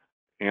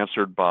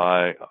answered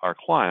by our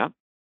client,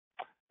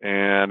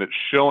 and it's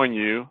showing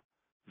you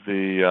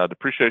the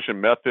depreciation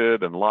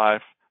method and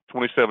life.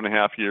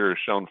 27.5 years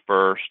is shown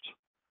first,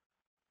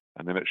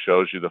 and then it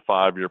shows you the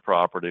 5-year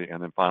property,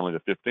 and then finally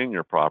the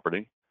 15-year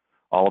property.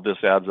 All of this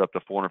adds up to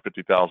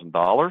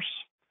 $450,000,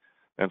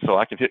 and so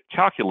I can hit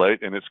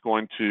calculate, and it's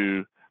going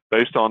to,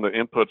 based on the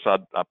inputs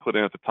I put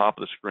in at the top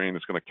of the screen,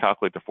 it's going to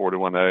calculate the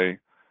 41A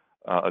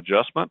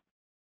adjustment.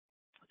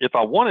 If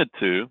I wanted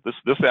to,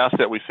 this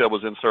asset we said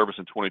was in service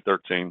in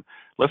 2013.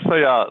 Let's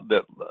say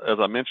that, as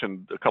I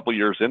mentioned, a couple of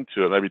years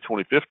into it, maybe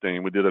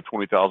 2015, we did a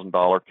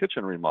 $20,000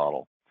 kitchen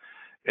remodel,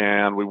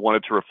 and we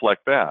wanted to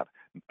reflect that.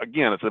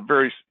 Again, it's a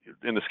very,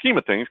 in the scheme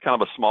of things,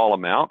 kind of a small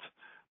amount,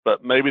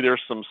 but maybe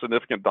there's some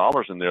significant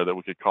dollars in there that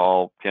we could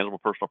call tangible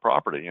personal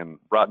property. And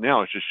right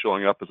now, it's just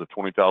showing up as a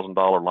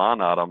 $20,000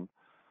 line item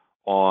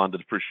on the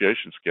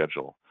depreciation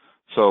schedule.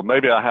 So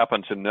maybe I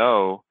happen to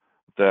know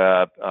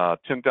that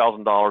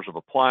 $10,000 of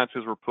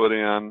appliances were put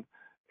in,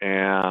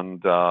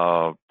 and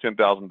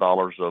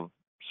 $10,000 of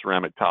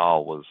ceramic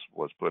tile was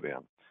put in.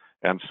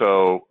 And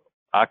so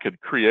I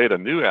could create a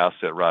new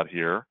asset right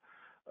here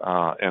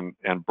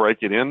and break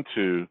it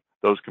into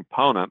those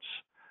components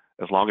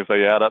as long as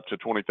they add up to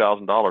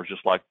 $20,000,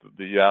 just like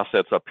the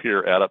assets up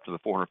here add up to the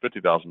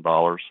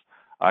 $450,000.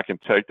 I can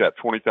take that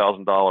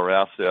 $20,000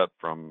 asset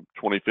from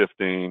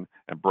 2015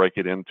 and break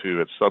it into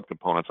its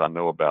subcomponents I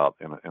know about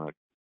in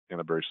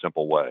a very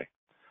simple way.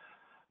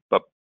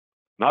 But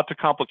not to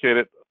complicate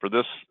it, for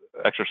this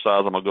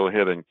exercise, I'm going to go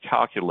ahead and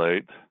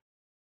calculate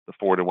the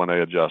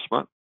 41A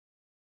adjustment.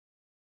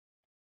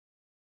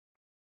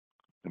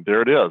 And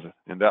there it is,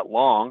 in that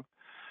long.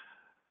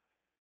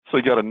 So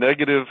you got a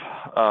negative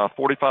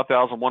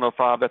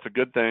 45,105. That's a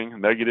good thing.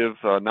 Negative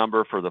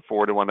number for the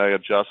 41A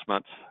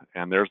adjustment.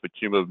 And there's the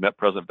cumulative net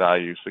present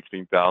value,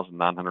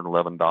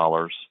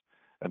 $16,911.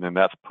 And then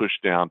that's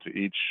pushed down to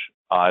each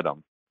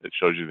item. It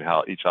shows you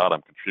how each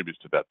item contributes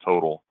to that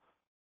total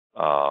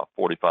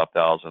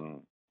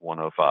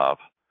 45,105.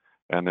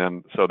 And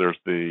then, so there's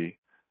the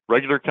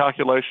regular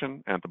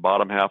calculation, and at the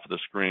bottom half of the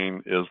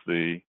screen is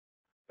the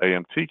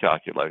AMT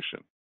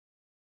calculation.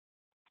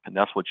 And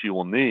that's what you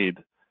will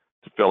need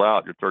to fill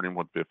out your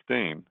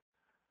 3115.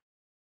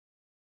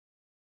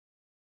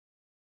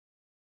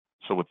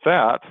 So with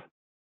that,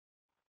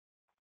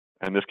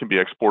 and this can be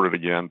exported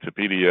again to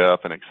PDF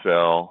and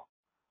Excel,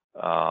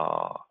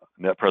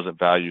 net present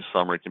value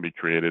summary can be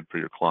created for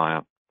your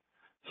client.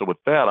 So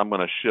with that, I'm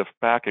going to shift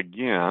back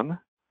again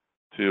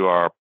to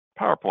our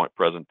PowerPoint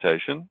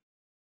presentation.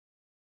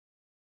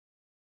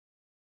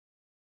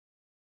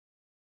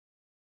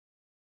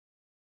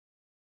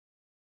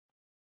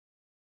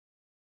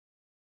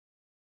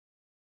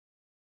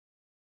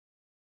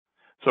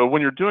 So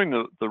when you're doing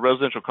the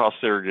residential cost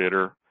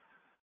segregator,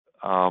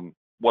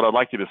 what I'd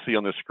like you to see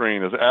on this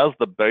screen is as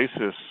the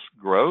basis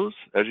grows,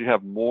 as you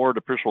have more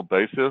depreciable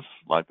basis,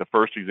 like the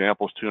first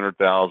example is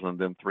 200,000,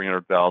 then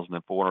 300,000,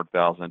 and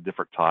 400,000 in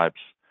different types,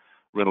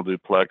 rental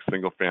duplex,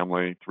 single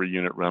family,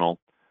 3-unit rental,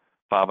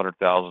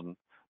 500,000.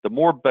 The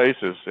more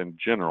basis in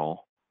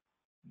general,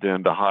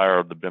 then the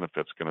higher the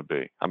benefit's going to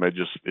be. I mean,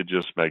 it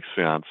just makes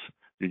sense.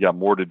 You got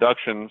more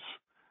deductions,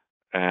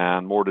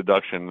 and more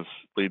deductions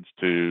leads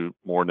to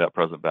more net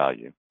present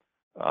value.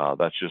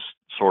 That's just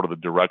sort of the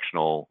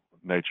directional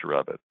nature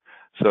of it.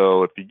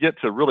 So if you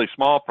get to really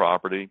small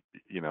property,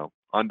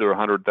 under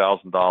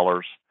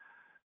 $100,000,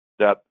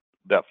 that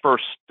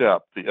first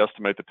step, the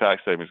estimate the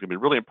tax savings, is going to be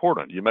really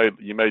important. You may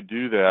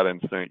do that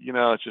and think,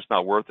 it's just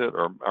not worth it,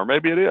 or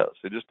maybe it is.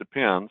 It just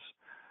depends.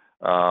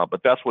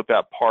 But that's what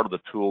that part of the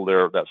tool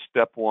there, that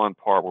step one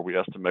part where we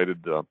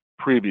estimated the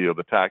preview of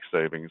the tax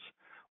savings,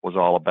 was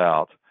all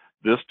about.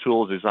 This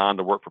tool is designed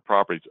to work for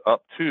properties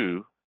up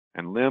to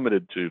and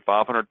limited to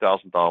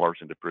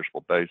 $500,000 in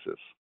depreciable basis.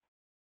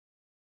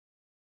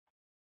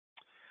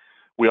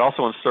 We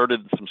also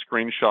inserted some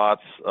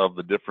screenshots of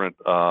the different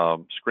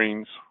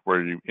screens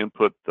where you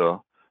input the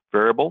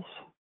variables,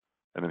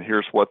 and then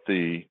here's what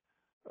the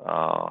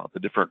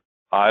different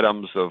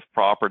items of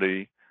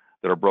property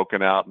that are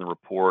broken out in the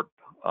report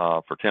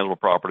for tangible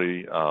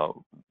property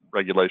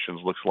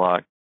regulations looks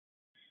like.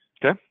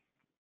 Okay.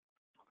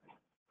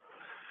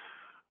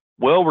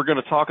 Well, we're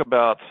going to talk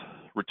about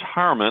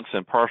retirements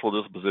and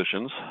partial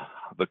dispositions.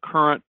 The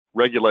current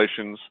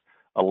regulations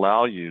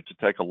allow you to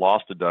take a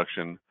loss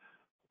deduction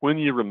when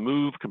you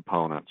remove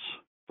components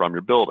from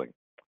your building.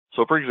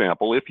 So for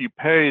example, if you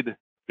paid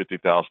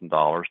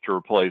 $50,000 to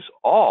replace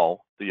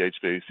all the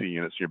HVAC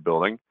units in your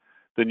building,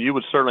 then you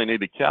would certainly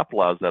need to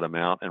capitalize that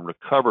amount and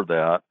recover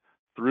that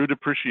through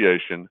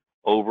depreciation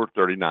over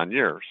 39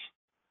 years.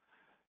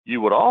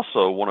 You would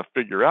also want to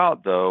figure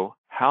out, though,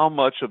 how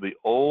much of the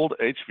old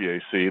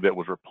HVAC that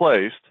was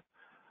replaced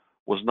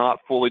was not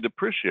fully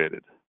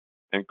depreciated,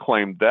 and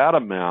claim that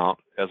amount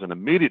as an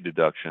immediate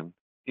deduction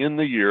in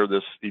the year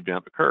this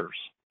event occurs.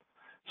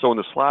 So in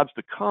the slides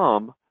to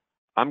come,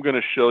 I'm going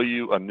to show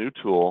you a new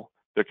tool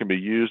that can be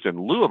used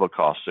in lieu of a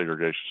cost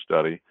segregation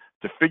study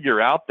to figure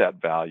out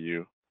that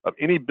value of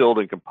any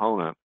building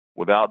component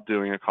without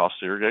doing a cost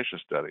segregation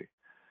study.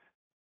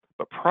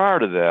 But prior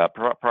to that,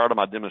 prior to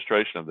my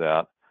demonstration of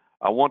that,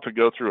 I want to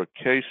go through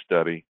a case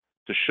study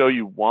to show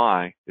you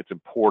why it's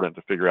important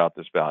to figure out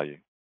this value.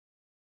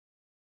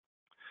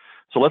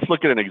 So let's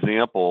look at an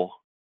example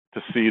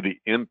to see the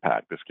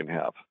impact this can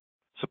have.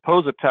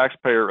 Suppose a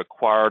taxpayer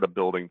acquired a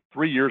building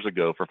 3 years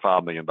ago for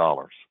 $5 million.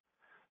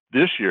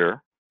 This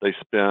year, they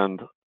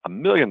spend $1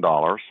 million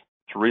to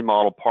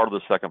remodel part of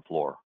the second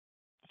floor.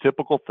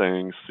 Typical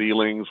things: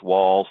 ceilings,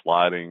 walls,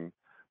 lighting,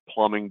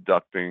 plumbing,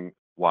 ducting,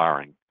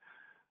 wiring.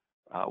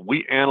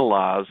 We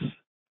analyze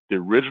the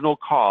original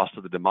cost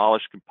of the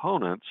demolished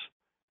components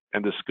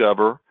and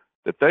discover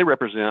that they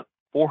represent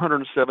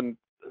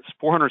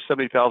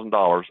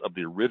 $470,000 of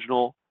the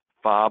original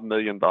 $5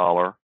 million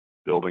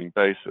building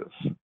basis.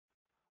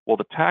 Well,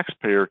 the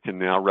taxpayer can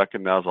now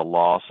recognize a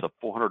loss of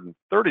 $430,000 in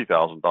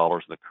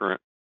the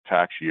current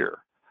tax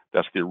year.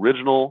 That's the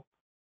original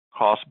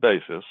cost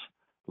basis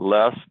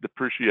less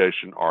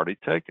depreciation already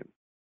taken.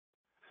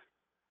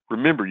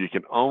 Remember, you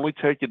can only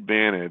take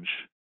advantage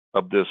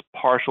of this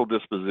partial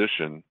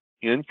disposition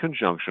in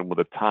conjunction with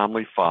a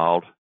timely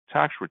filed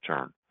tax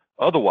return.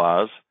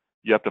 Otherwise,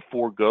 you have to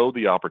forego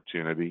the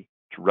opportunity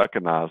to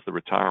recognize the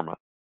retirement.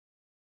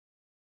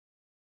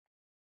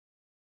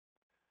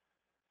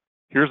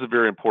 Here's a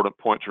very important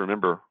point to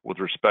remember with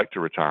respect to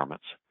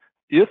retirements.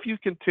 If you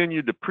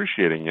continue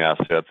depreciating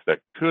assets that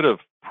could have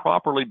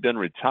properly been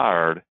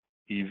retired,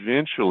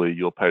 eventually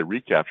you'll pay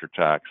recapture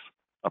tax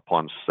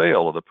upon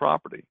sale of the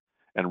property.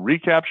 And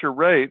recapture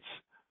rates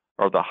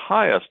are the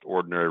highest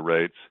ordinary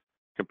rates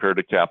compared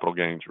to capital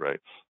gains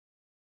rates.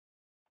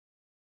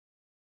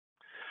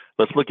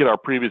 Let's look at our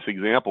previous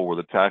example where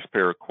the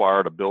taxpayer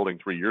acquired a building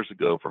 3 years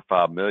ago for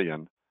 $5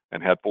 million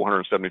and had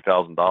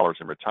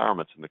 $470,000 in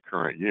retirements in the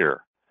current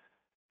year.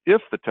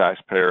 If the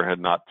taxpayer had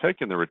not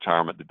taken the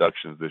retirement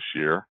deductions this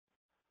year,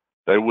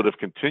 they would have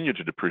continued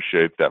to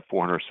depreciate that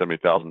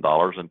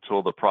 $470,000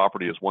 until the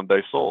property is one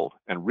day sold,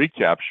 and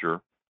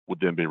recapture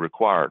would then be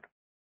required.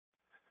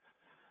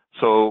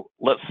 So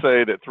let's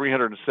say that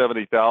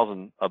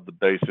 $370,000 of the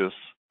basis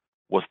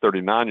was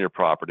 39-year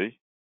property,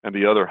 and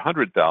the other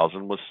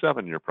 $100,000 was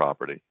 7-year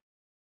property.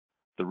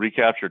 The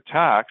recapture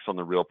tax on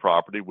the real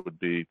property would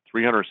be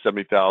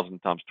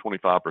 $370,000 times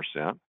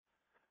 25%,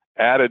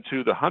 added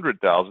to the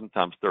 $100,000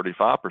 times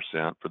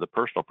 35% for the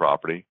personal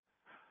property,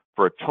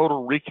 for a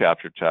total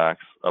recapture tax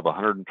of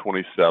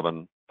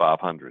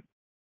 $127,500.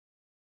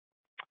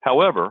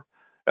 However,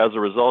 as a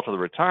result of the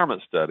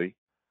retirement study,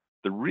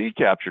 the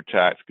recapture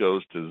tax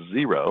goes to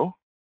zero.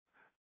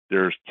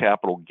 There's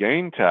capital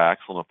gain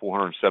tax on the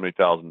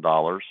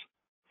 $470,000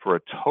 for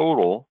a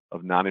total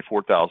of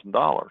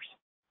 $94,000.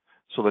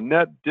 So the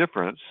net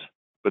difference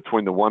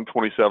between the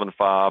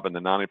 $127,500 and the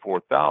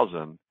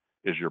 $94,000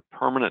 is your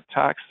permanent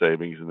tax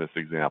savings in this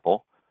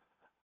example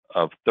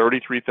of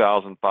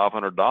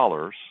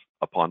 $33,500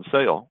 upon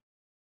sale.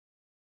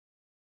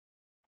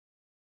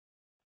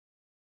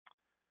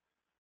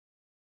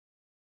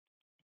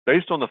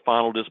 Based on the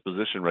final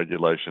disposition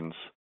regulations,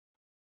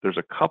 there's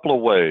a couple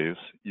of ways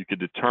you could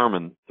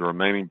determine the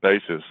remaining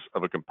basis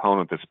of a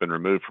component that's been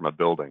removed from a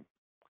building.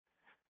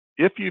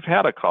 If you've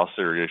had a cost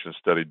segregation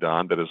study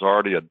done that has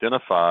already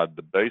identified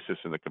the basis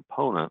in the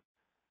component,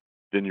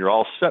 then you're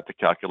all set to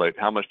calculate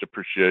how much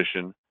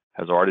depreciation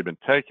has already been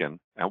taken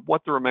and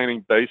what the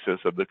remaining basis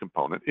of the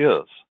component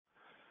is.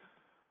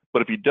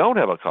 But if you don't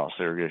have a cost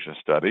segregation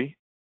study,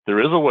 there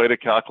is a way to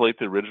calculate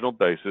the original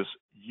basis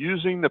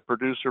using the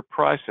producer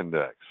price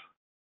index.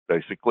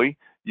 Basically,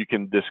 you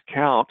can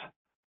discount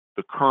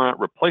the current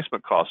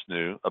replacement cost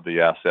new of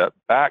the asset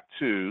back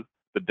to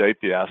the date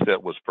the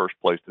asset was first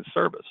placed in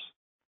service.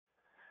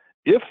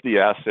 If the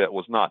asset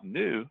was not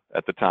new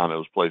at the time it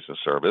was placed in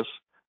service,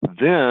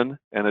 then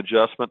an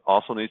adjustment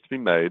also needs to be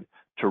made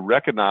to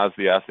recognize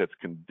the asset's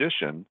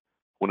condition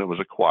when it was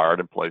acquired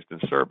and placed in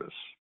service.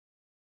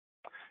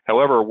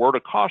 However, a word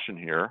of caution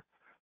here,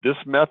 this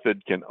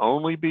method can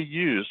only be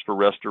used for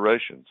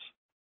restorations,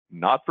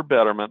 not for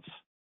betterments,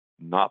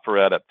 not for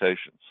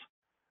adaptations.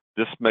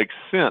 This makes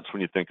sense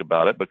when you think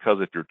about it,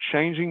 because if you're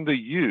changing the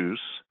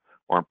use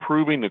or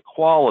improving the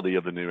quality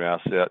of the new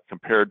asset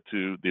compared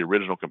to the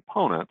original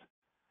component,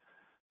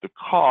 the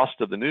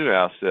cost of the new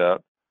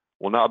asset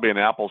will not be an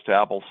apples to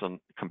apples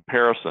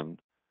comparison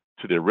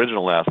to the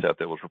original asset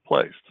that was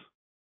replaced.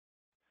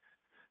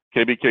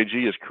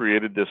 KBKG has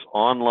created this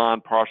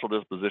online partial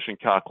disposition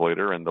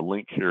calculator, and the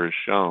link here is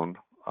shown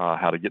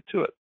how to get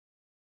to it.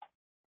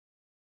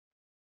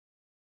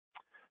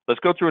 Let's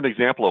go through an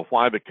example of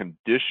why the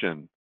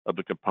condition of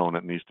the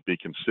component needs to be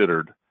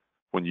considered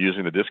when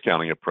using the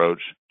discounting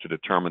approach to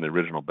determine the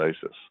original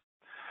basis.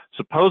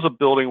 Suppose a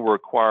building were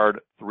acquired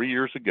 3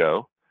 years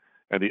ago,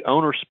 and the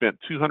owner spent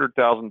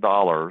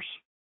 $200,000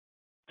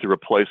 to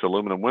replace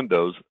aluminum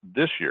windows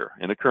this year,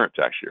 in the current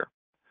tax year.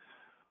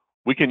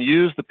 We can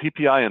use the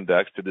PPI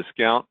index to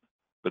discount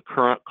the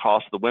current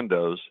cost of the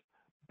windows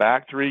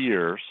back 3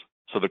 years,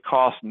 so the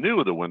cost new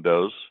of the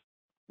windows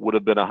would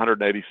have been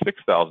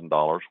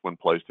 $186,000 when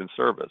placed in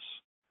service.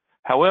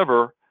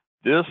 However,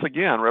 this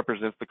again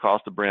represents the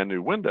cost of brand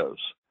new windows.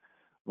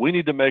 We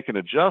need to make an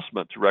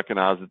adjustment to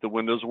recognize that the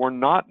windows were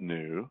not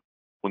new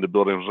when the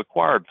building was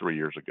acquired 3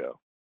 years ago.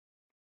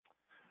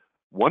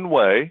 One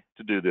way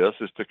to do this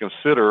is to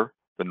consider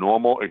the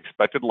normal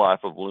expected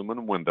life of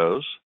aluminum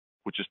windows,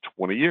 which is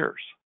 20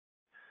 years.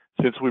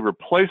 Since we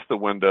replaced the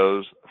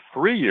windows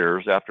 3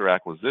 years after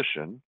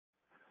acquisition,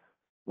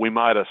 we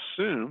might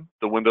assume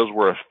the windows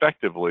were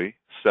effectively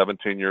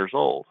 17 years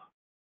old.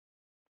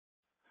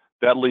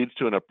 That leads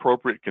to an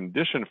appropriate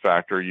condition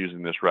factor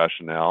using this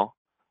rationale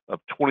of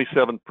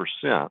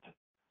 27%,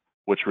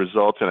 which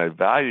results in a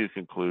value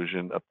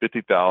conclusion of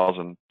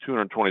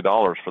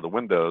 $50,220 for the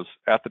windows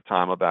at the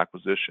time of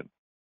acquisition.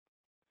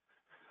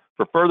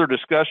 For further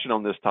discussion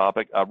on this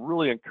topic, I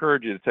really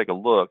encourage you to take a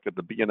look at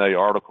the B&A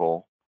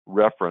article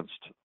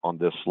referenced on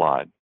this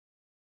slide.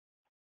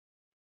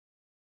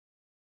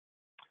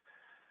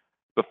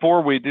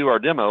 Before we do our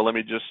demo, let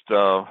me just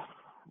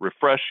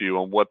refresh you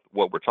on what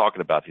we're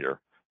talking about here.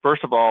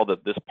 First of all,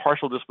 that this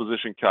partial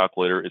disposition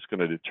calculator is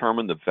going to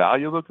determine the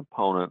value of a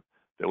component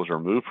that was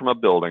removed from a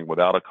building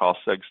without a cost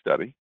seg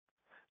study.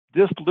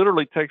 This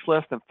literally takes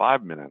less than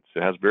 5 minutes.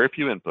 It has very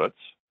few inputs.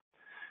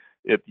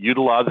 It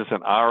utilizes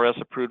an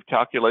IRS-approved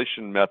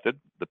calculation method,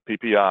 the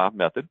PPI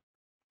method,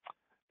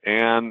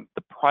 and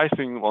the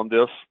pricing on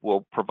this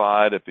will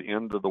provide at the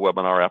end of the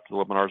webinar, after the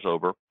webinar is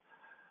over.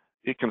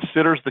 It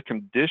considers the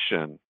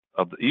condition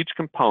of each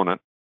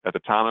component at the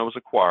time it was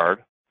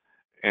acquired,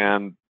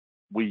 and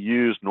we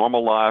use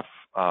normal life,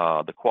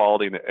 the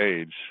quality, and the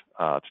age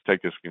to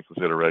take this into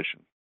consideration.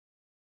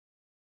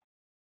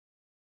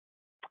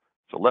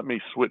 So let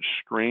me switch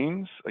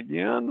screens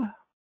again.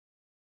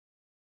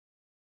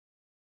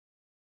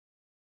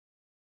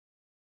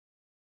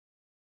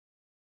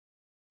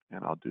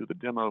 And I'll do the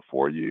demo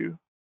for you.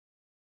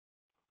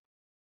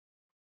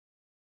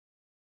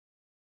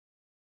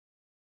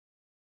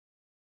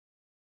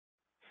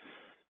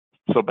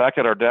 So back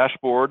at our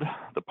dashboard,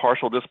 the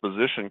partial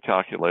disposition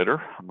calculator,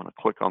 I'm going to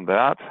click on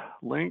that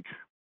link.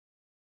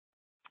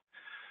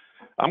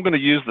 I'm going to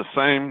use the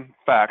same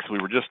facts we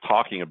were just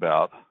talking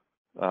about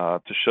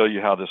to show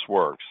you how this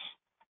works.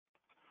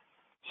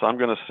 So I'm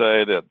going to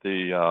say that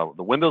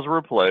the windows were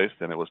replaced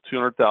and it was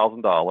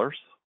 $200,000.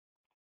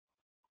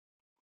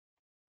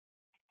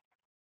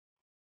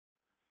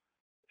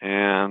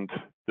 And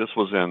this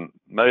was in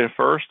May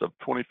 1st of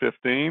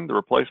 2015, the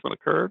replacement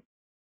occurred.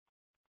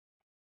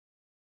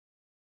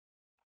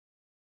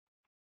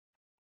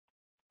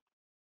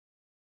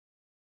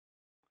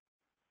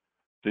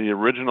 The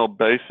original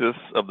basis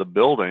of the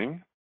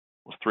building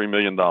was $3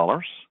 million.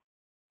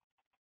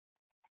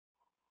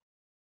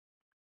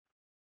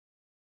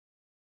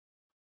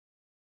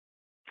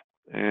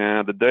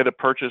 And the date of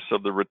purchase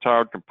of the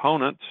retired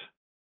component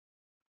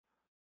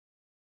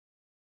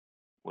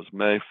was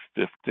May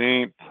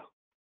 15th,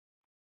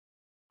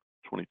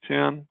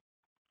 2010.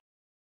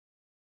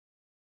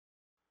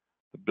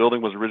 The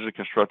building was originally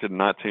constructed in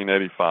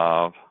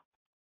 1985.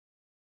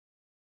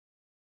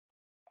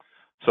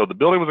 So the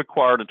building was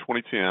acquired in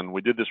 2010.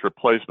 We did this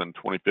replacement in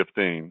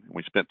 2015. And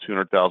we spent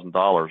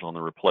 $200,000 on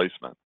the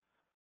replacement.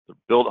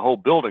 The whole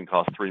building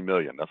cost $3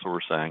 million. That's what we're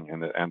saying.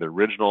 And the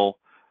original,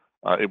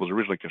 it was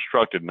originally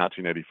constructed in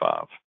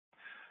 1985.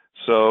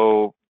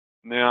 So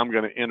now I'm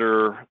going to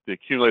enter the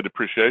accumulated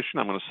depreciation.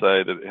 I'm going to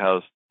say that it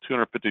has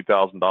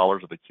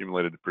 $250,000 of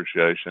accumulated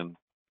depreciation.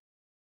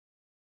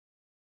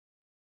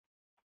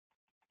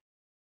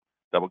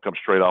 That will come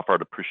straight off our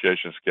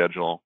depreciation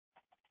schedule.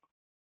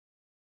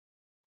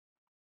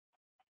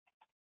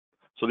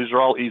 So these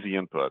are all easy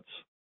inputs.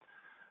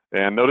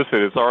 And notice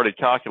that it's already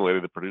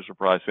calculated the producer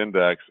price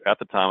index at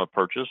the time of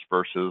purchase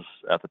versus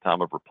at the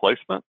time of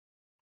replacement.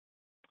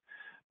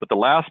 But the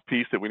last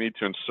piece that we need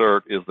to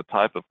insert is the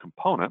type of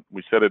component.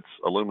 We said it's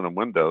aluminum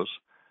windows.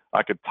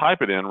 I could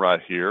type it in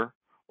right here,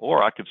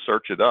 or I could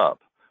search it up.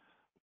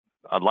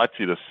 I'd like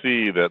you to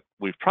see that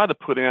we've tried to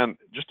put in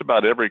just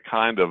about every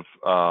kind of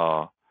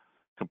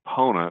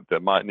component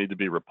that might need to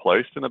be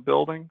replaced in a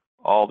building,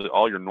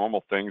 all your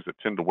normal things that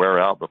tend to wear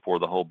out before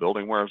the whole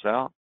building wears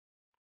out.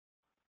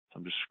 So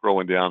I'm just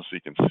scrolling down so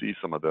you can see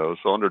some of those.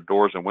 So under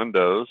doors and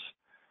windows,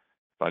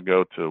 if I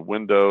go to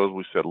windows,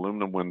 we said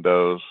aluminum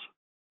windows.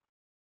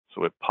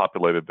 So it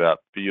populated that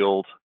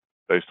field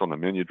based on the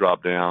menu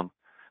drop down.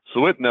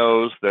 So it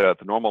knows that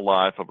the normal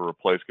life of a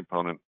replaced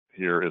component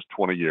here is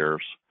 20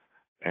 years.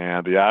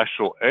 And the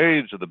actual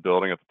age of the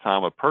building at the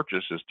time of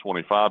purchase is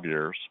 25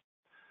 years.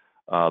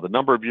 The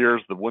number of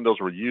years the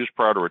windows were used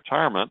prior to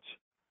retirement,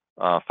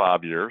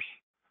 5 years.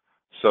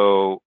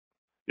 So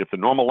if the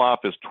normal life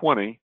is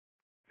 20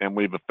 and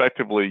we've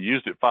effectively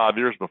used it 5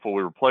 years before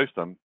we replaced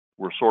them,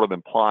 we're sort of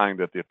implying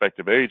that the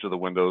effective age of the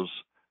windows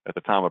at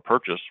the time of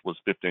purchase was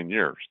 15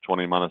 years,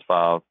 20 minus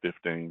 5,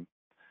 15.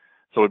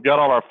 So we've got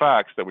all our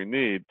facts that we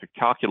need to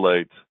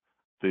calculate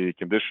the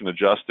condition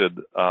adjusted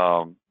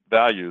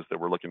values that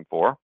we're looking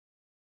for.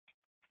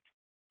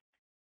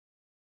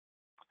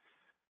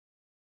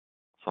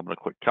 So I'm going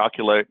to click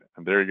calculate,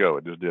 and there you go.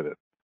 It just did it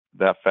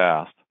that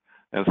fast.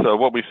 And so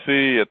what we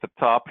see at the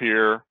top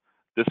here,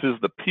 this is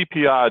the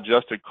PPI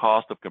adjusted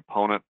cost of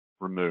component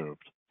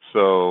removed.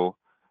 So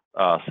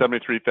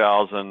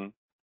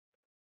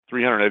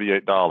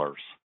 $73,388.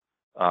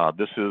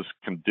 This is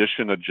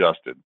condition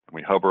adjusted.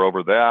 We hover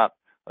over that,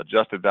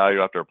 adjusted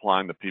value after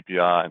applying the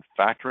PPI and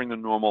factoring the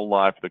normal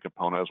life of the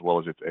component as well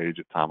as its age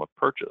at time of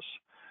purchase.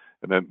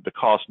 And then the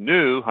cost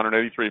new,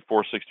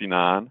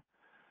 $183,469.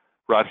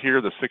 Right here,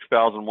 the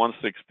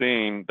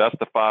 $6,116, that's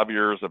the 5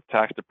 years of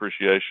tax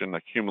depreciation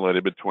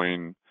accumulated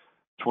between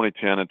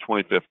 2010 and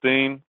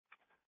 2015.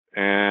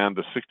 And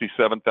the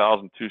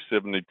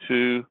 $67,272,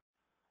 the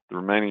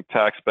remaining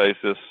tax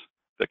basis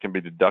that can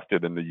be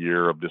deducted in the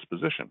year of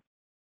disposition.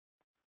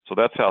 So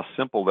that's how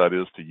simple that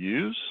is to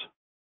use.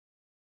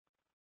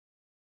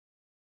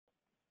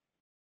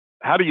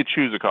 How do you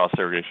choose a cost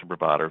segregation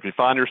provider? If you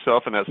find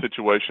yourself in that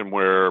situation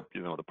where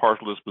the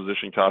partial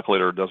disposition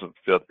calculator doesn't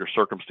fit your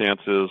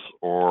circumstances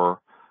or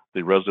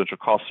the residential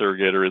cost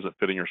segregator isn't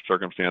fitting your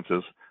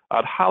circumstances,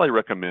 I'd highly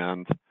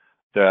recommend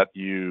that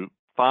you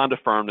find a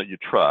firm that you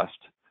trust.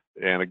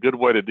 And a good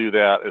way to do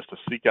that is to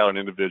seek out an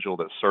individual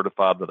that's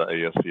certified by the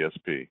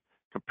ASCSP.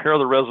 Compare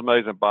the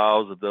resumes and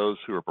bios of those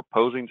who are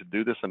proposing to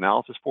do this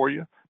analysis for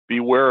you.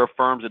 Beware of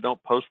firms that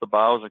don't post the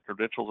bios and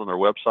credentials on their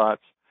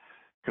websites.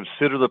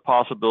 Consider the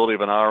possibility of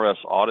an IRS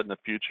audit in the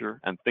future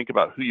and think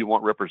about who you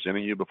want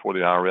representing you before the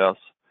IRS.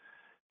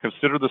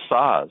 Consider the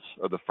size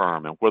of the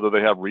firm and whether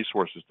they have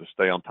resources to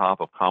stay on top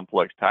of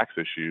complex tax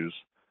issues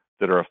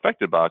that are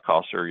affected by a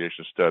cost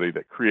segregation study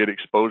that create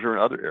exposure in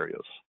other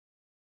areas.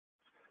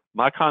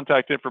 My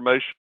contact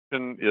information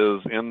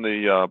is in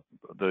the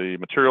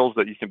materials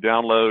that you can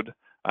download.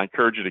 I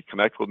encourage you to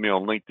connect with me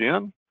on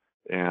LinkedIn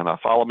and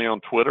follow me on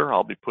Twitter.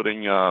 I'll be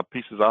putting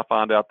pieces I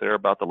find out there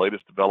about the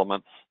latest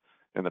developments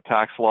in the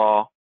tax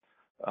law.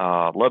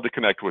 Love to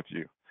connect with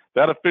you.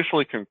 That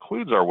officially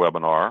concludes our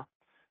webinar.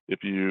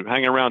 If you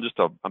hang around just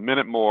a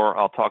minute more,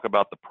 I'll talk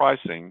about the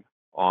pricing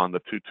on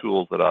the two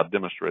tools that I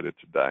demonstrated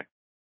today.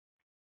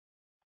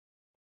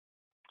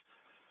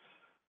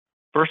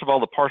 First of all,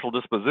 the partial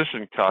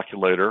disposition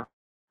calculator,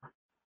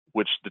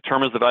 which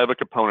determines the value of a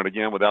component,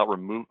 again,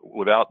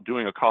 without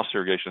doing a cost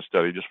segregation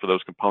study, just for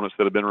those components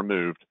that have been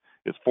removed.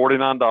 It's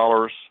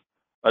 $49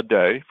 a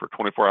day for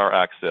 24-hour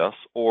access,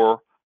 or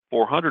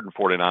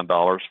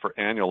 $449 for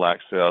annual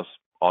access,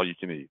 all you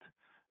can eat.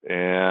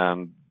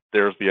 And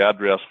there's the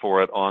address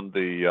for it on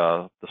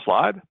the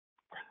slide.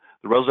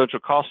 The residential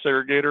cost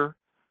segregator,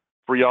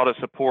 free audit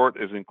support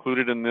is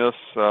included in this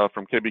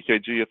from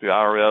KBKG if the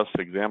IRS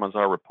examines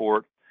our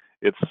report.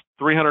 It's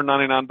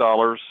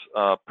 $399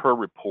 per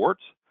report.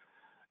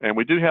 And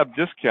we do have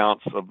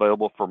discounts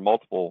available for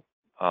multiple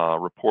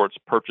reports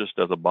purchased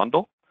as a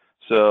bundle.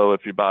 So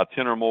if you buy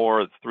 10 or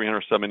more, it's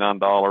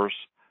 $379.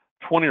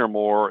 20 or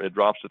more, it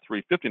drops to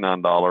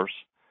 $359.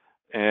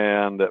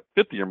 And at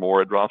 50 or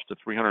more, it drops to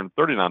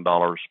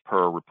 $339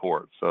 per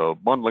report. So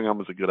bundling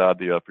them is a good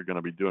idea if you're going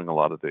to be doing a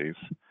lot of these.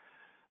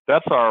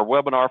 That's our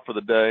webinar for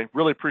the day.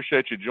 Really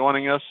appreciate you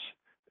joining us,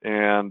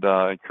 and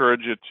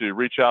encourage you to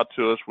reach out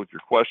to us with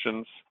your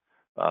questions.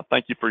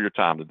 Thank you for your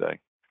time today.